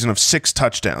each season of 6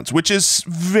 touchdowns, which is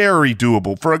very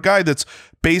doable. For a guy that's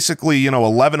basically,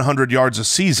 1,100 yards a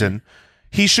season,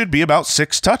 he should be about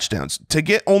 6 touchdowns. To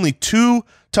get only 2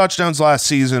 touchdowns last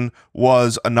season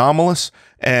was anomalous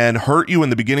and hurt you in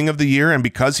the beginning of the year, and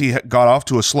because he got off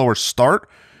to a slower start,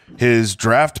 His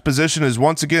draft position is,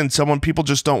 once again, someone people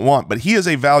just don't want, but he is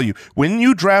a value. When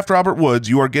you draft Robert Woods,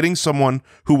 you are getting someone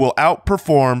who will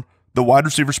outperform the wide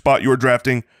receiver spot you are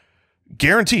drafting,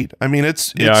 guaranteed. I mean,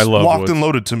 it's locked and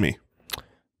loaded to me.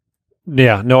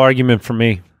 Yeah, no argument for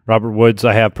me. Robert Woods,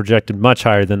 I have projected much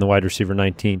higher than the wide receiver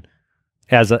 19,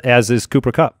 as is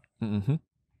Cooper Kupp. Mm-hmm.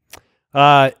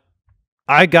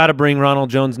 I got to bring Ronald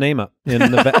Jones' name up in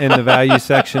the value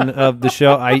section of the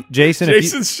show.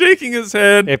 Jason's shaking his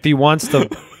head. If he wants to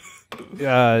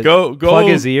go plug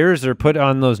his ears or put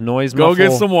on those noise muffle. Go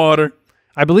get some water.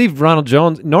 I believe Ronald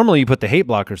Jones. Normally, you put the hate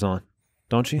blockers on,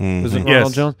 don't you? Mm-hmm. Was it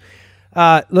Ronald Jones?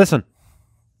 Listen,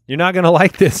 you're not going to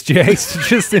like this,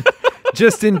 Jace.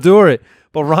 Just endure it.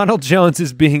 But Ronald Jones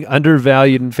is being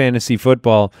undervalued in fantasy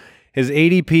football. His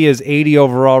ADP is 80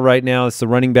 overall right now. It's the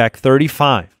running back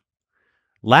 35.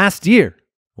 Last year,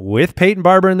 with Peyton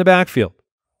Barber in the backfield,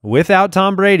 without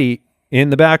Tom Brady in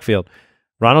the backfield,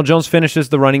 Ronald Jones finishes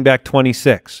the running back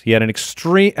 26. He had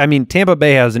an Tampa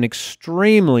Bay has an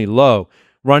extremely low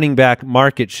running back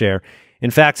market share.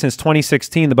 In fact, since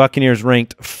 2016, the Buccaneers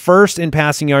ranked first in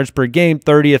passing yards per game,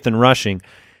 30th in rushing,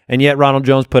 and yet Ronald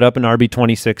Jones put up an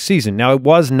RB26 season. Now, it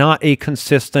was not a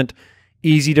consistent,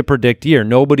 easy-to-predict year.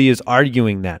 Nobody is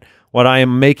arguing that. What I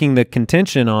am making the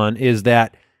contention on is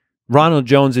that Ronald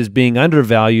Jones is being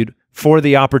undervalued for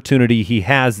the opportunity he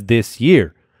has this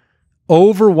year.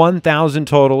 Over 1,000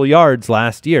 total yards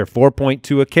last year,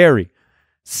 4.2 a carry.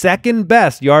 Second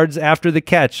best yards after the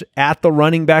catch at the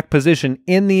running back position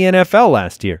in the NFL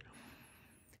last year.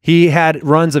 He had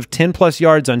runs of 10-plus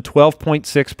yards on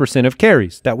 12.6% of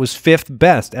carries. That was fifth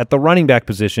best at the running back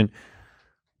position.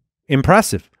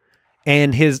 Impressive.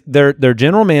 And their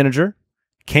general manager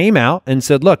came out and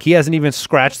said, look, he hasn't even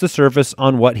scratched the surface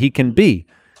on what he can be.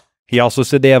 He also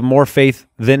said they have more faith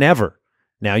than ever.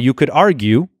 Now, you could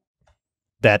argue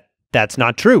that that's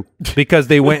not true because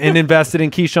they went and invested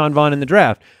in Keyshawn Vaughn in the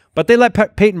draft, but they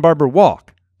let Peyton Barber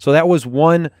walk. So that was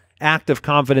one act of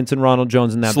confidence in Ronald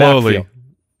Jones in that backfield.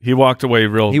 He walked away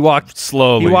slowly.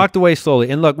 He walked away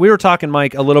slowly. And look, we were talking,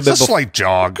 Mike, a little bit before. It's a slight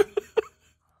jog.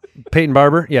 Peyton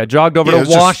Barber? Yeah, jogged over to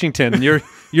Washington.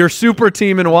 Your super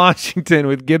team in Washington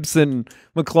with Gibson,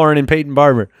 McLaurin, and Peyton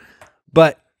Barber.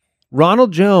 But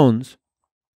Ronald Jones,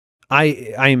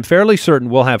 I am fairly certain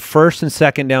will have first and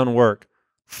second down work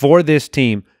for this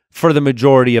team for the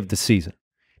majority of the season.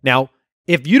 Now,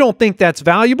 if you don't think that's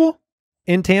valuable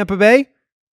in Tampa Bay,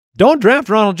 don't draft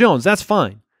Ronald Jones. That's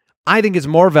fine. I think it's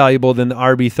more valuable than the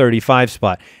RB35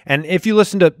 spot. And if you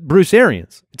listen to Bruce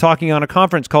Arians talking on a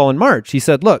conference call in March, he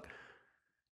said, look,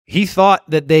 he thought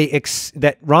that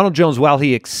that Ronald Jones, while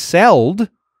he excelled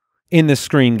in the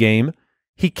screen game,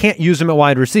 he can't use him at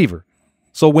wide receiver.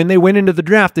 So when they went into the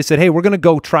draft, they said, hey, we're going to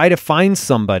go try to find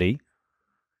somebody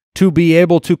to be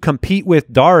able to compete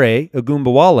with Dare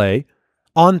Ogunbowale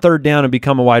on third down and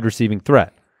become a wide receiving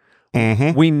threat.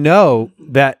 Mm-hmm. We know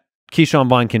that Keyshawn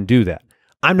Vaughn can do that.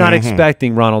 I'm not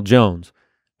expecting Ronald Jones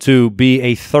to be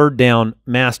a third down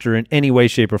master in any way,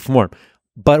 shape, or form.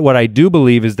 But what I do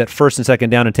believe is that first and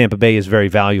second down in Tampa Bay is very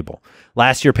valuable.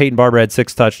 Last year, Peyton Barber had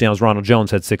 6 touchdowns. Ronald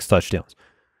Jones had 6 touchdowns.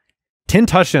 10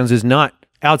 touchdowns is not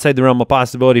outside the realm of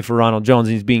possibility for Ronald Jones.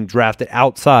 He's being drafted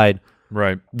outside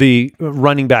the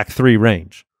running back 3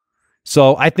 range.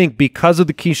 So I think because of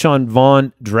the Keyshawn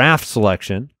Vaughn draft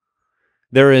selection,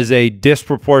 there is a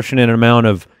disproportionate amount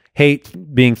of hate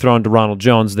being thrown to Ronald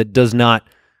Jones that does not,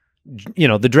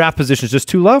 the draft position is just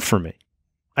too low for me.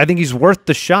 I think he's worth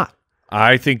the shot.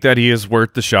 I think that he is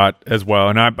worth the shot as well.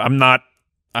 And I am not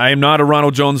a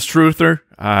Ronald Jones truther.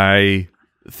 I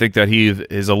think that he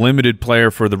is a limited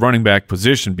player for the running back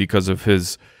position because of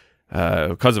his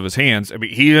hands. I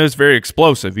mean, he is very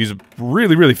explosive. He's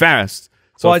really, really fast.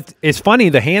 So well, it's funny,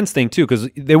 the hands thing, too, because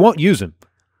they won't use him.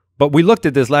 But we looked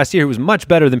at this last year. He was much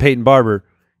better than Peyton Barber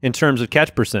in terms of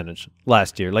catch percentage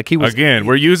last year. Like he was again,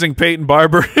 we're using Peyton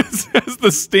Barber as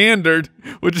the standard,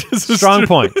 which is a strong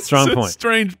point. Strong point.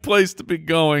 Strange place to be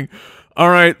going. All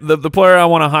right, the player I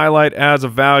want to highlight as a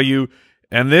value,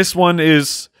 and this one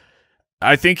is,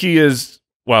 I think he is.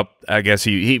 Well, I guess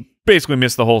he basically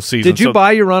missed the whole season. Did you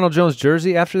buy your Ronald Jones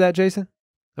jersey after that, Jason?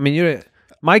 I mean,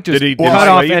 Mike just cut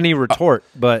off any retort,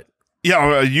 but.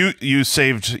 Yeah, you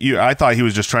saved you. I thought he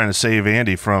was just trying to save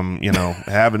Andy from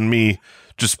having me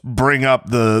just bring up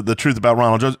the truth about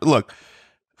Ronald Jones. Look,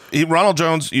 Ronald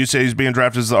Jones, you say he's being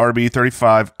drafted as the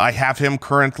RB35. I have him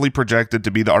currently projected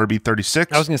to be the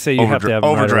RB36. I was going to say you have to have him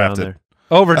overdrafted. Right there.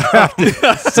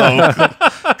 Overdrafted.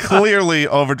 So clearly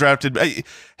overdrafted.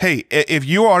 Hey, if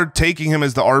you are taking him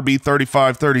as the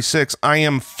RB35, 36, I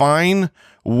am fine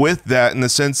with that in the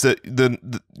sense that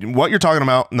what you're talking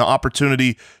about and the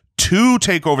opportunity to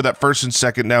take over that first and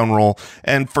second down role,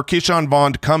 and for Keyshawn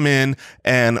Vaughn to come in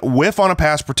and whiff on a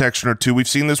pass protection or two. We've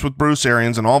seen this with Bruce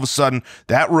Arians, and all of a sudden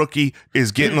that rookie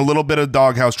is getting a little bit of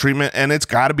doghouse treatment, and it's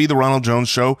got to be the Ronald Jones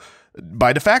show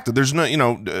by de facto. There's no,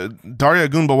 Daria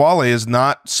Gunbowale is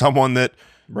not someone that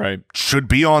should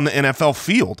be on the NFL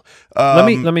field. Let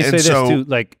me say this too.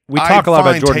 Like, we talk a lot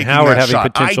about Jordan Howard having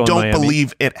potential. I don't in Miami.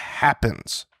 believe it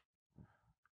happens.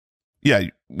 Yeah,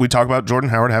 we talk about Jordan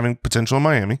Howard having potential in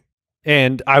Miami.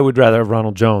 And I would rather have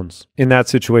Ronald Jones in that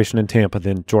situation in Tampa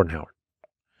than Jordan Howard.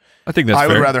 I think that's fair.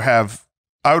 I would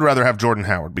rather have Jordan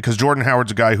Howard, because Jordan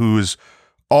Howard's a guy who's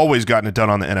always gotten it done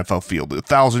on the NFL field.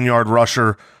 1,000-yard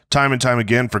rusher, time and time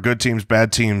again, for good teams,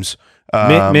 bad teams.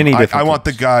 Many different I want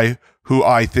the teams. guy who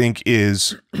I think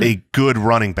is a good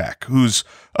running back, who's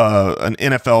an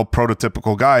NFL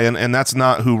prototypical guy, and that's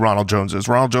not who Ronald Jones is.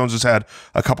 Ronald Jones has had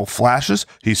a couple flashes.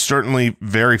 He's certainly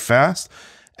very fast,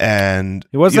 and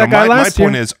He was that guy last year.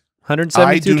 My point is,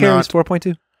 172 carries,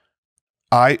 4.2.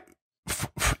 I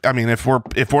mean, if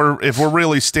we're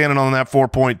really standing on that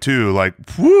 4.2, like,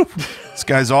 whew, this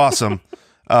guy's awesome.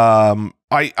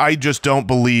 I just don't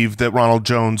believe that Ronald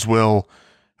Jones will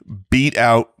beat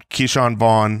out Keyshawn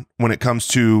Vaughn when it comes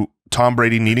to Tom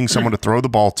Brady needing someone to throw the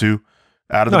ball to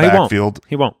out of the backfield.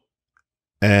 He won't.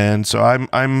 And so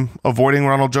I'm avoiding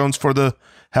Ronald Jones for the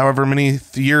however many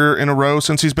year in a row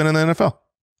since he's been in the NFL.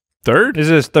 Third? This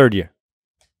is his third year.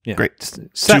 Yeah. Great.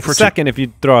 Second if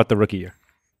you throw out the rookie year,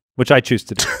 which I choose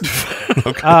to do.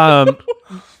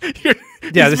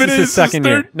 Yeah, this is his second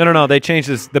year. No. They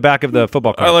changed the back of the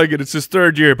football card. I like it. It's his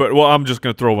third year, but I'm just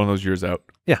going to throw one of those years out.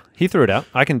 Yeah, he threw it out.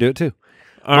 I can do it too.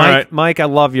 All right, Mike, I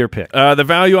love your pick. The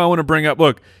value I want to bring up.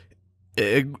 Look,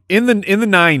 in the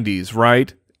 90s,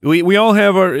 right? We all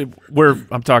have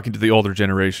I'm talking to the older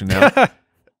generation now.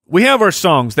 We have our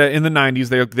songs that in the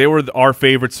 90s they were our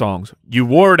favorite songs. You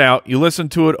wore it out, you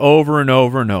listened to it over and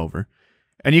over and over,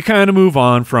 and you kind of move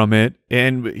on from it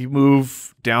and you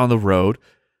move down the road.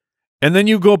 And then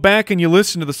you go back and you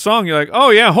listen to the song. You're like,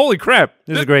 oh, yeah, holy crap.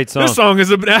 This is a great song. This song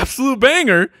is an absolute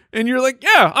banger. And you're like,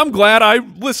 yeah, I'm glad I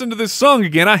listened to this song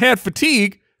again. I had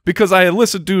fatigue because I had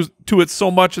listened to it so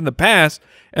much in the past.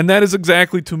 And that is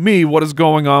exactly, to me, what is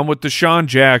going on with DeSean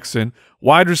Jackson,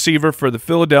 wide receiver for the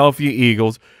Philadelphia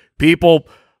Eagles. People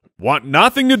want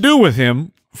nothing to do with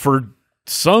him for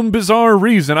some bizarre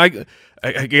reason. I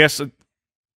guess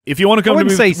if you want to come to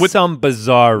me with some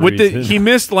bizarre reason. He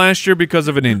missed last year because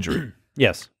of an injury.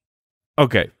 Yes.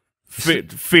 Okay.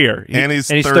 Fear. And he's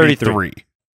 33.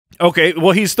 Okay,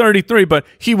 well, he's 33, but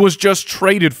he was just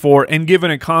traded for and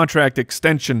given a contract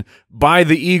extension by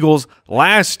the Eagles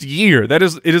last year. It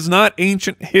is not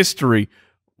ancient history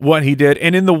what he did.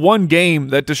 And in the one game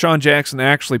that DeSean Jackson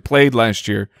actually played last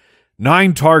year,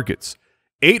 9 targets,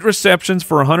 8 receptions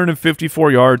for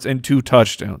 154 yards and 2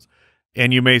 touchdowns.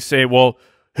 And you may say, well,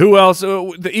 who else?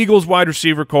 The Eagles wide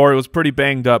receiver core was pretty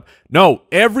banged up. No,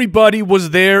 everybody was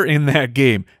there in that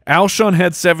game. Alshon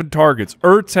had 7 targets.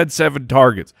 Ertz had 7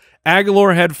 targets.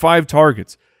 Aguilar had 5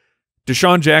 targets.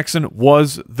 DeSean Jackson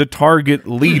was the target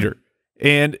leader.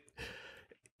 And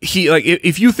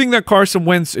if you think that Carson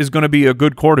Wentz is going to be a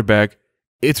good quarterback,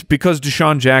 it's because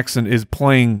DeSean Jackson is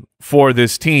playing for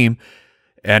this team.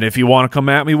 And if you want to come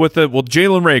at me with it, well,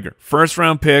 Jalen Reagor,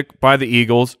 first-round pick by the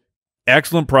Eagles,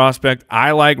 excellent prospect. I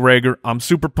like Reagor. I'm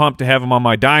super pumped to have him on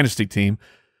my dynasty team.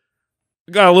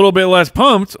 Got a little bit less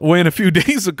pumped when a few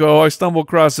days ago I stumbled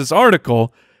across this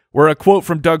article where a quote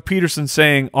from Doug Peterson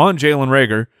saying on Jalen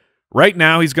Reagor, right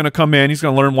now he's going to come in, he's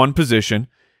going to learn one position,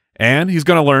 and he's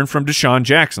going to learn from DeSean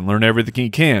Jackson, learn everything he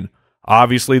can.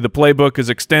 Obviously, the playbook is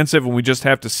extensive, and we just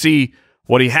have to see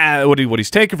what he's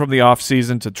taken from the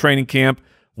offseason to training camp.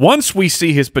 Once we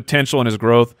see his potential and his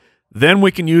growth, then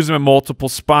we can use him in multiple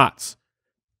spots.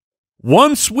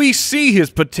 Once we see his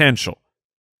potential,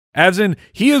 as in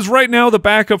he is right now the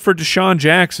backup for DeSean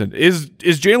Jackson. Is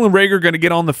Jalen Reagor going to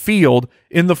get on the field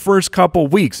in the first couple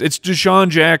weeks? It's DeSean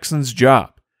Jackson's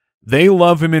job. They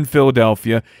love him in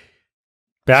Philadelphia.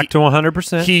 Back to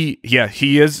 100%. He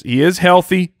is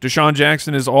healthy. DeSean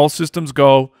Jackson is all systems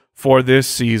go for this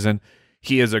season.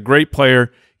 He is a great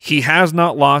player. He has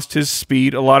not lost his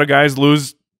speed. A lot of guys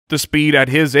lose the speed at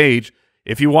his age.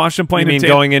 If you watch him playing,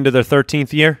 going into their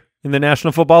 13th year in the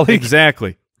National Football League?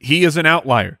 Exactly. He is an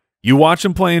outlier. You watch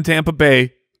him play in Tampa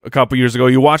Bay a couple years ago.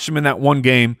 You watched him in that one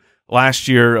game last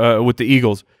year with the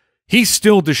Eagles. He's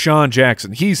still DeSean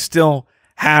Jackson. He still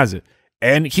has it.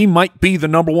 And he might be the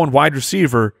 #1 wide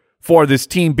receiver for this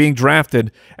team being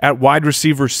drafted at wide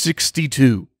receiver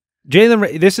 62.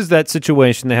 This is that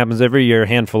situation that happens every year, a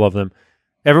handful of them.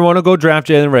 Everyone will go draft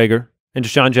Jalen Reagor, and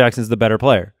DeSean Jackson's the better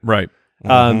player. Right.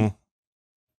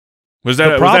 Was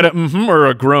that a or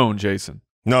a groan, Jason?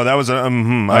 No, that was a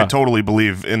I totally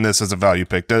believe in this as a value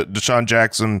pick. DeSean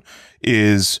Jackson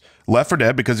is left for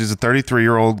dead because he's a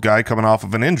 33-year-old guy coming off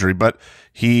of an injury, but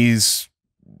he's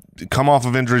come off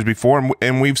of injuries before,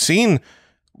 and we've seen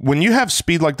when you have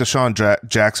speed like DeSean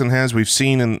Jackson has, we've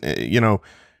seen in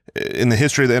the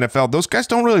history of the NFL, those guys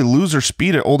don't really lose their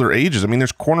speed at older ages. I mean,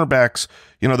 there's cornerbacks,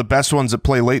 the best ones that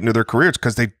play late into their careers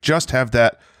because they just have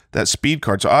that speed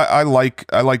card. So I like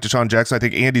DeSean Jackson. I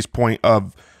think Andy's point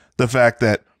of the fact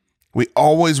that we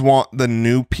always want the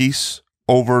new piece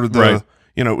over the,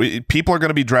 people are going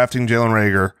to be drafting Jalen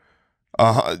Reagor,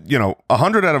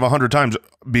 100 out of 100 times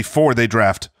before they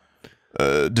draft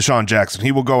DeSean Jackson.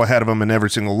 He will go ahead of him in every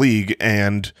single league,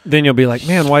 and then you'll be like,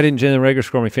 man, why didn't Jalen Reagor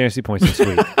score me fantasy points this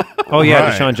week? Oh yeah,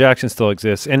 right. DeSean Jackson still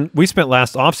exists, and we spent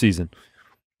last offseason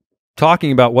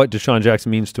talking about what DeSean Jackson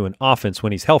means to an offense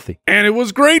when he's healthy, and it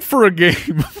was great for a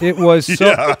game. It was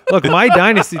so. Look, my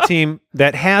dynasty team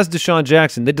that has DeSean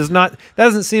Jackson, that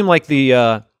doesn't seem like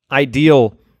the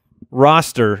ideal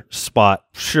roster spot.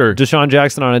 Sure, DeSean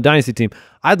Jackson on a dynasty team.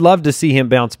 I'd love to see him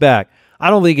bounce back. I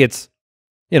don't think it's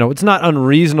not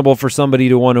unreasonable for somebody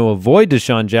to want to avoid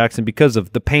DeSean Jackson because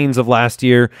of the pains of last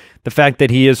year, the fact that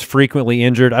he is frequently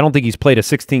injured. I don't think he's played a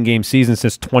 16-game season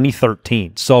since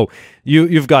 2013. So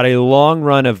you've got a long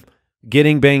run of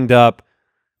getting banged up,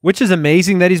 which is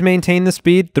amazing that he's maintained the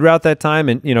speed throughout that time.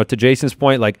 And, to Jason's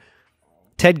point, like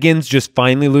Ted Ginn's just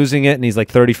finally losing it, and he's like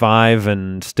 35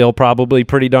 and still probably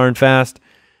pretty darn fast.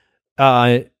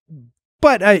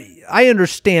 But I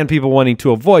understand people wanting to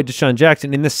avoid DeSean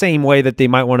Jackson in the same way that they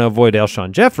might want to avoid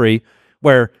Alshon Jeffrey,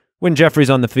 where when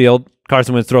Jeffrey's on the field,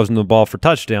 Carson Wentz throws him the ball for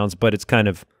touchdowns, but it's kind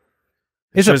of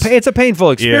it's a painful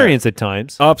experience at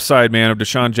times. Upside, man, of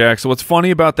DeSean Jackson. What's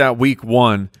funny about that week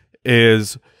one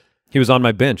is he was on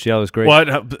my bench. Yeah, it was great.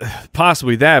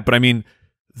 Possibly that, but I mean,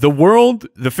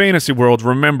 the fantasy world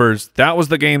remembers that was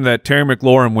the game that Terry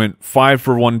McLaurin went 5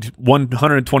 for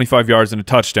 125 yards and a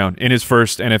touchdown in his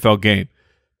first NFL game.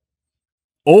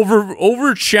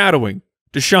 Overshadowing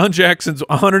DeSean Jackson's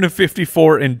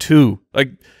 154 and 2. Like,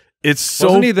 it's so.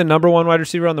 Wasn't he the number one wide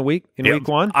receiver on the week in week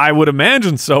one? I would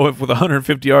imagine so. If with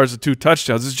 150 yards and 2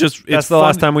 touchdowns, that's the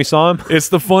last time we saw him. It's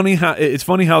funny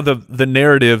how the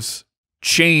narratives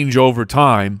change over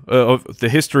time of the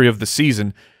history of the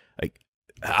season. Like,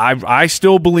 I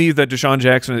still believe that DeSean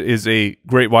Jackson is a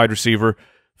great wide receiver.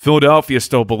 Philadelphia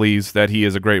still believes that he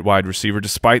is a great wide receiver,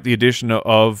 despite the addition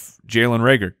of Jalen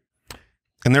Reagor.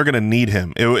 And they're going to need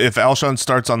him. If Alshon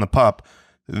starts on the pup,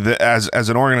 as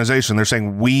an organization, they're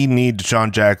saying we need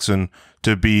DeSean Jackson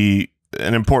to be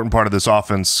an important part of this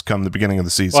offense come the beginning of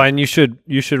the season. Well, and you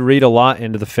should read a lot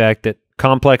into the fact that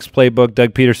complex playbook,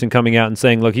 Doug Peterson coming out and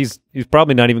saying, look, he's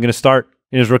probably not even going to start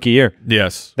in his rookie year.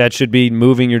 Yes. That should be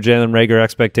moving your Jalen Reagor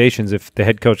expectations if the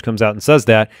head coach comes out and says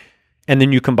that. And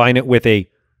then you combine it with a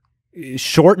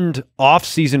shortened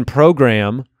off-season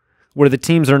program where the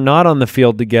teams are not on the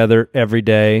field together every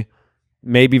day,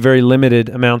 maybe very limited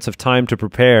amounts of time to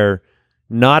prepare.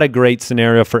 Not a great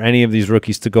scenario for any of these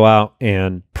rookies to go out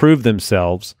and prove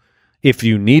themselves if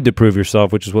you need to prove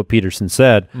yourself, which is what Peterson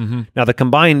said. Mm-hmm. Now, the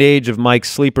combined age of Mike's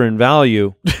sleeper and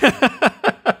value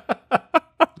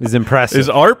is impressive. Is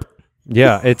ARP?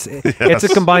 Yeah, it's a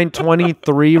combined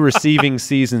 23 receiving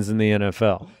seasons in the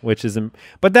NFL, which is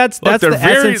but that's the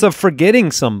essence of forgetting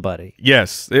somebody.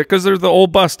 Yes, because they're the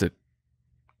old busted.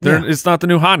 It's not the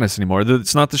new hotness anymore.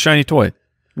 It's not the shiny toy.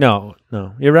 No,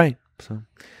 you're right. So,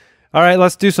 all right,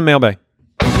 let's do some mailbag.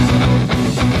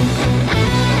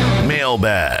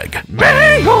 Mailbag.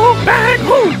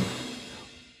 Mailbag.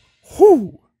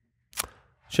 Whoo.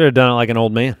 Should have done it like an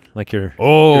old man, like your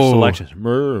selections.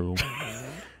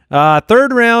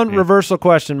 Third round reversal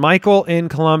question. Michael in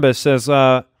Columbus says,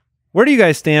 where do you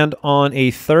guys stand on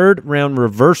a third round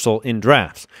reversal in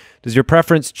drafts? Does your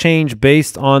preference change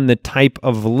based on the type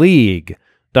of league,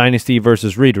 dynasty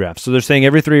versus redraft? So they're saying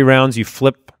every 3 rounds you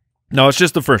flip. No, it's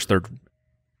just the first third.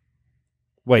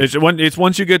 Wait, it's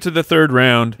once you get to the third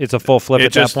round, it's a full flip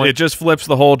at that point. It just flips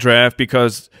the whole draft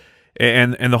because,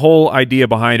 and the whole idea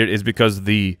behind it is because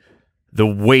the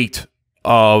weight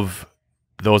of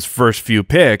those first few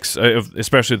picks,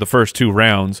 especially the first 2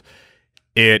 rounds,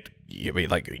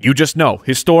 you just know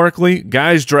historically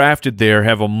guys drafted there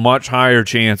have a much higher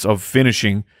chance of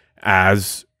finishing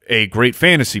as a great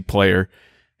fantasy player,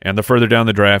 and the further down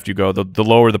the draft you go, the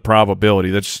lower the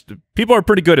probability. People are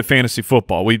pretty good at fantasy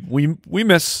football. We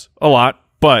miss a lot,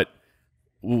 but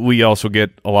we also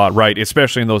get a lot right,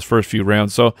 especially in those first few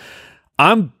rounds. So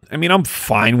I'm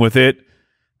fine with it,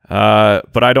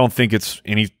 but I don't think it's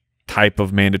any type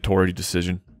of mandatory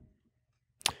decision.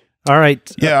 All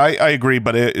right. Yeah, I agree.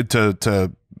 But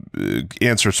to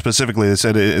answer specifically, they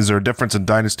said, is there a difference in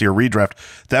dynasty or redraft?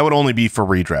 That would only be for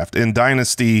redraft. In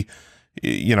dynasty,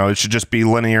 it should just be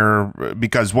linear,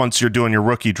 because once you're doing your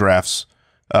rookie drafts,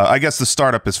 I guess the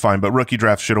startup is fine, but rookie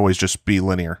drafts should always just be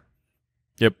linear.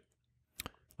 Yep.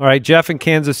 All right, Jeff in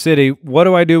Kansas City. What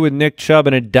do I do with Nick Chubb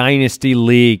in a dynasty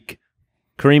league?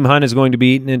 Kareem Hunt is going to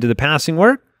be eaten into the passing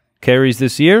work. Carries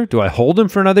this year. Do I hold him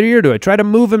for another year? Do I try to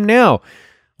move him now?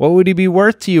 What would he be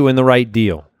worth to you in the right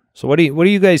deal? So what do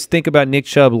you guys think about Nick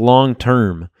Chubb long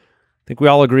term? I think we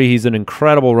all agree he's an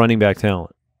incredible running back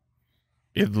talent.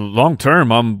 Long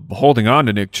term, I'm holding on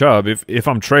to Nick Chubb. If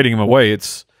I'm trading him away,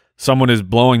 it's someone is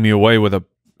blowing me away with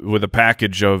a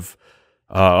package of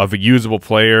a usable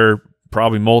player,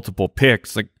 probably multiple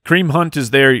picks. Like Kareem Hunt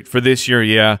is there for this year,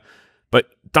 yeah, but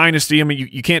dynasty. I mean,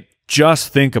 you can't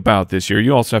just think about this year.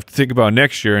 You also have to think about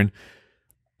next year. And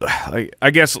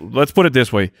I guess let's put it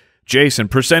this way, Jason: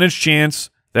 percentage chance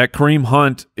that Kareem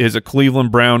Hunt is a Cleveland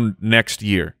Brown next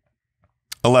year.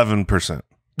 11%.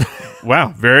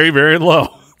 Wow, very, very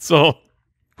low. So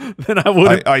then I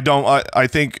would. I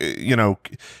think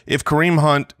if Kareem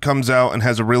Hunt comes out and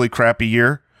has a really crappy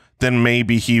year, then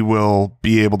maybe he will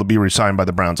be able to be re-signed by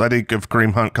the Browns. I think if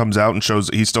Kareem Hunt comes out and shows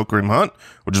that he's still Kareem Hunt,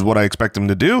 which is what I expect him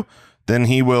to do, then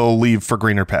he will leave for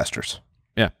greener pastures.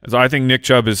 Yeah, so I think Nick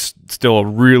Chubb is still a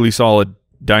really solid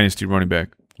dynasty running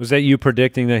back. Was that you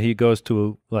predicting that he goes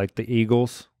to like the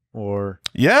Eagles or?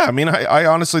 Yeah, I mean, I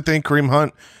honestly think Kareem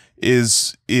Hunt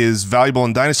is valuable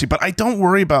in dynasty, but I don't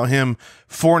worry about him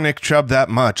for Nick Chubb that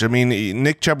much. I mean,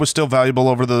 Nick Chubb was still valuable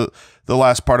over the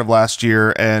last part of last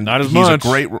year, and not as he's much.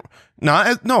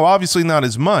 Obviously not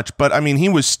as much, but I mean, he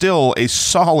was still a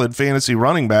solid fantasy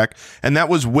running back, and that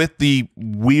was with the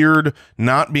weird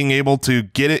not being able to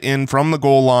get it in from the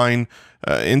goal line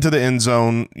into the end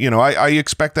zone. I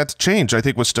expect that to change. I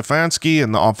think with Stefanski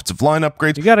and the offensive line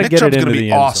upgrades, you got to get it into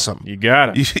the end zone. You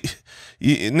got it.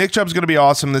 Nick Chubb's going to be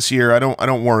awesome this year. I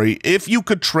don't worry. If you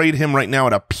could trade him right now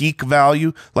at a peak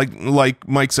value, like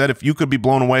Mike said, if you could be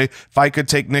blown away, if I could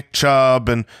take Nick Chubb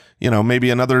and maybe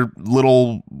another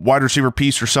little wide receiver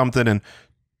piece or something and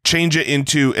change it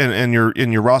into and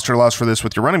your roster allows for this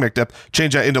with your running back depth,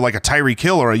 change that into like a Tyreek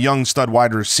Hill or a young stud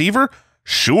wide receiver,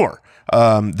 sure.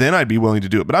 Then I'd be willing to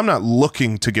do it. But I'm not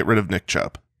looking to get rid of Nick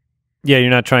Chubb. Yeah,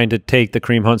 you're not trying to take the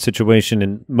Kareem Hunt situation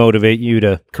and motivate you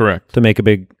to make a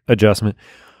big adjustment.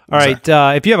 All exactly.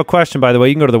 Right, if you have a question, by the way,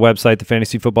 you can go to the website,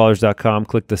 thefantasyfootballers.com,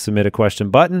 click the Submit a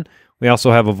Question button. We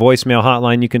also have a voicemail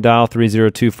hotline you can dial,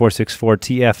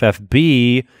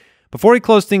 302-464-TFFB. Before we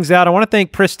close things out, I want to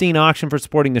thank Pristine Auction for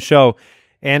supporting the show.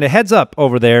 And a heads up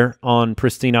over there on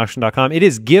pristineauction.com, it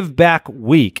is Give Back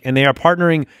Week, and they are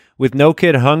partnering with No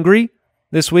Kid Hungry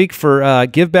this week for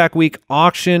Give Back Week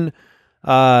auction.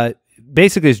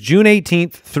 Basically, it's June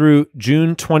 18th through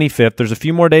June 25th. There's a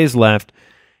few more days left.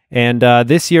 And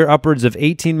this year, upwards of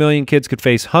 18 million kids could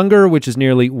face hunger, which is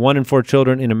nearly 1 in 4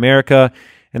 children in America.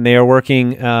 And they are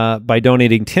working by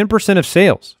donating 10% of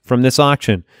sales from this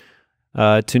auction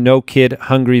to No Kid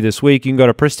Hungry this week. You can go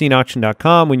to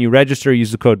pristineauction.com. When you register,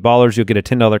 use the code BALLERS. You'll get a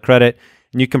 $10 credit,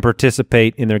 and you can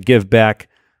participate in their Give Back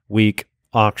Week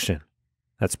auction.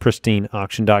 That's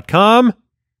pristineauction.com.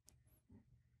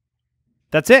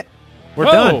 That's it. We're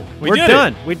done. We're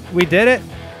done. We did it.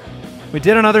 We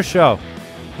did another show.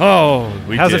 Oh,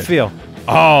 How's it feel?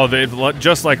 Oh,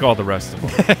 just like all the rest of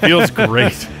them. Feels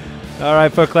great. All right,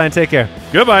 Foot Clan, take care.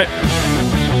 Goodbye.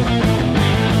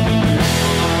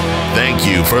 Thank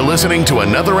you for listening to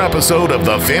another episode of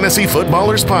the Fantasy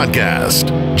Footballers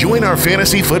Podcast. Join our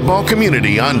fantasy football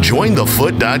community on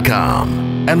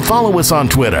jointhefoot.com and follow us on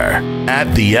Twitter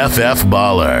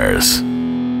 @TheFFBallers.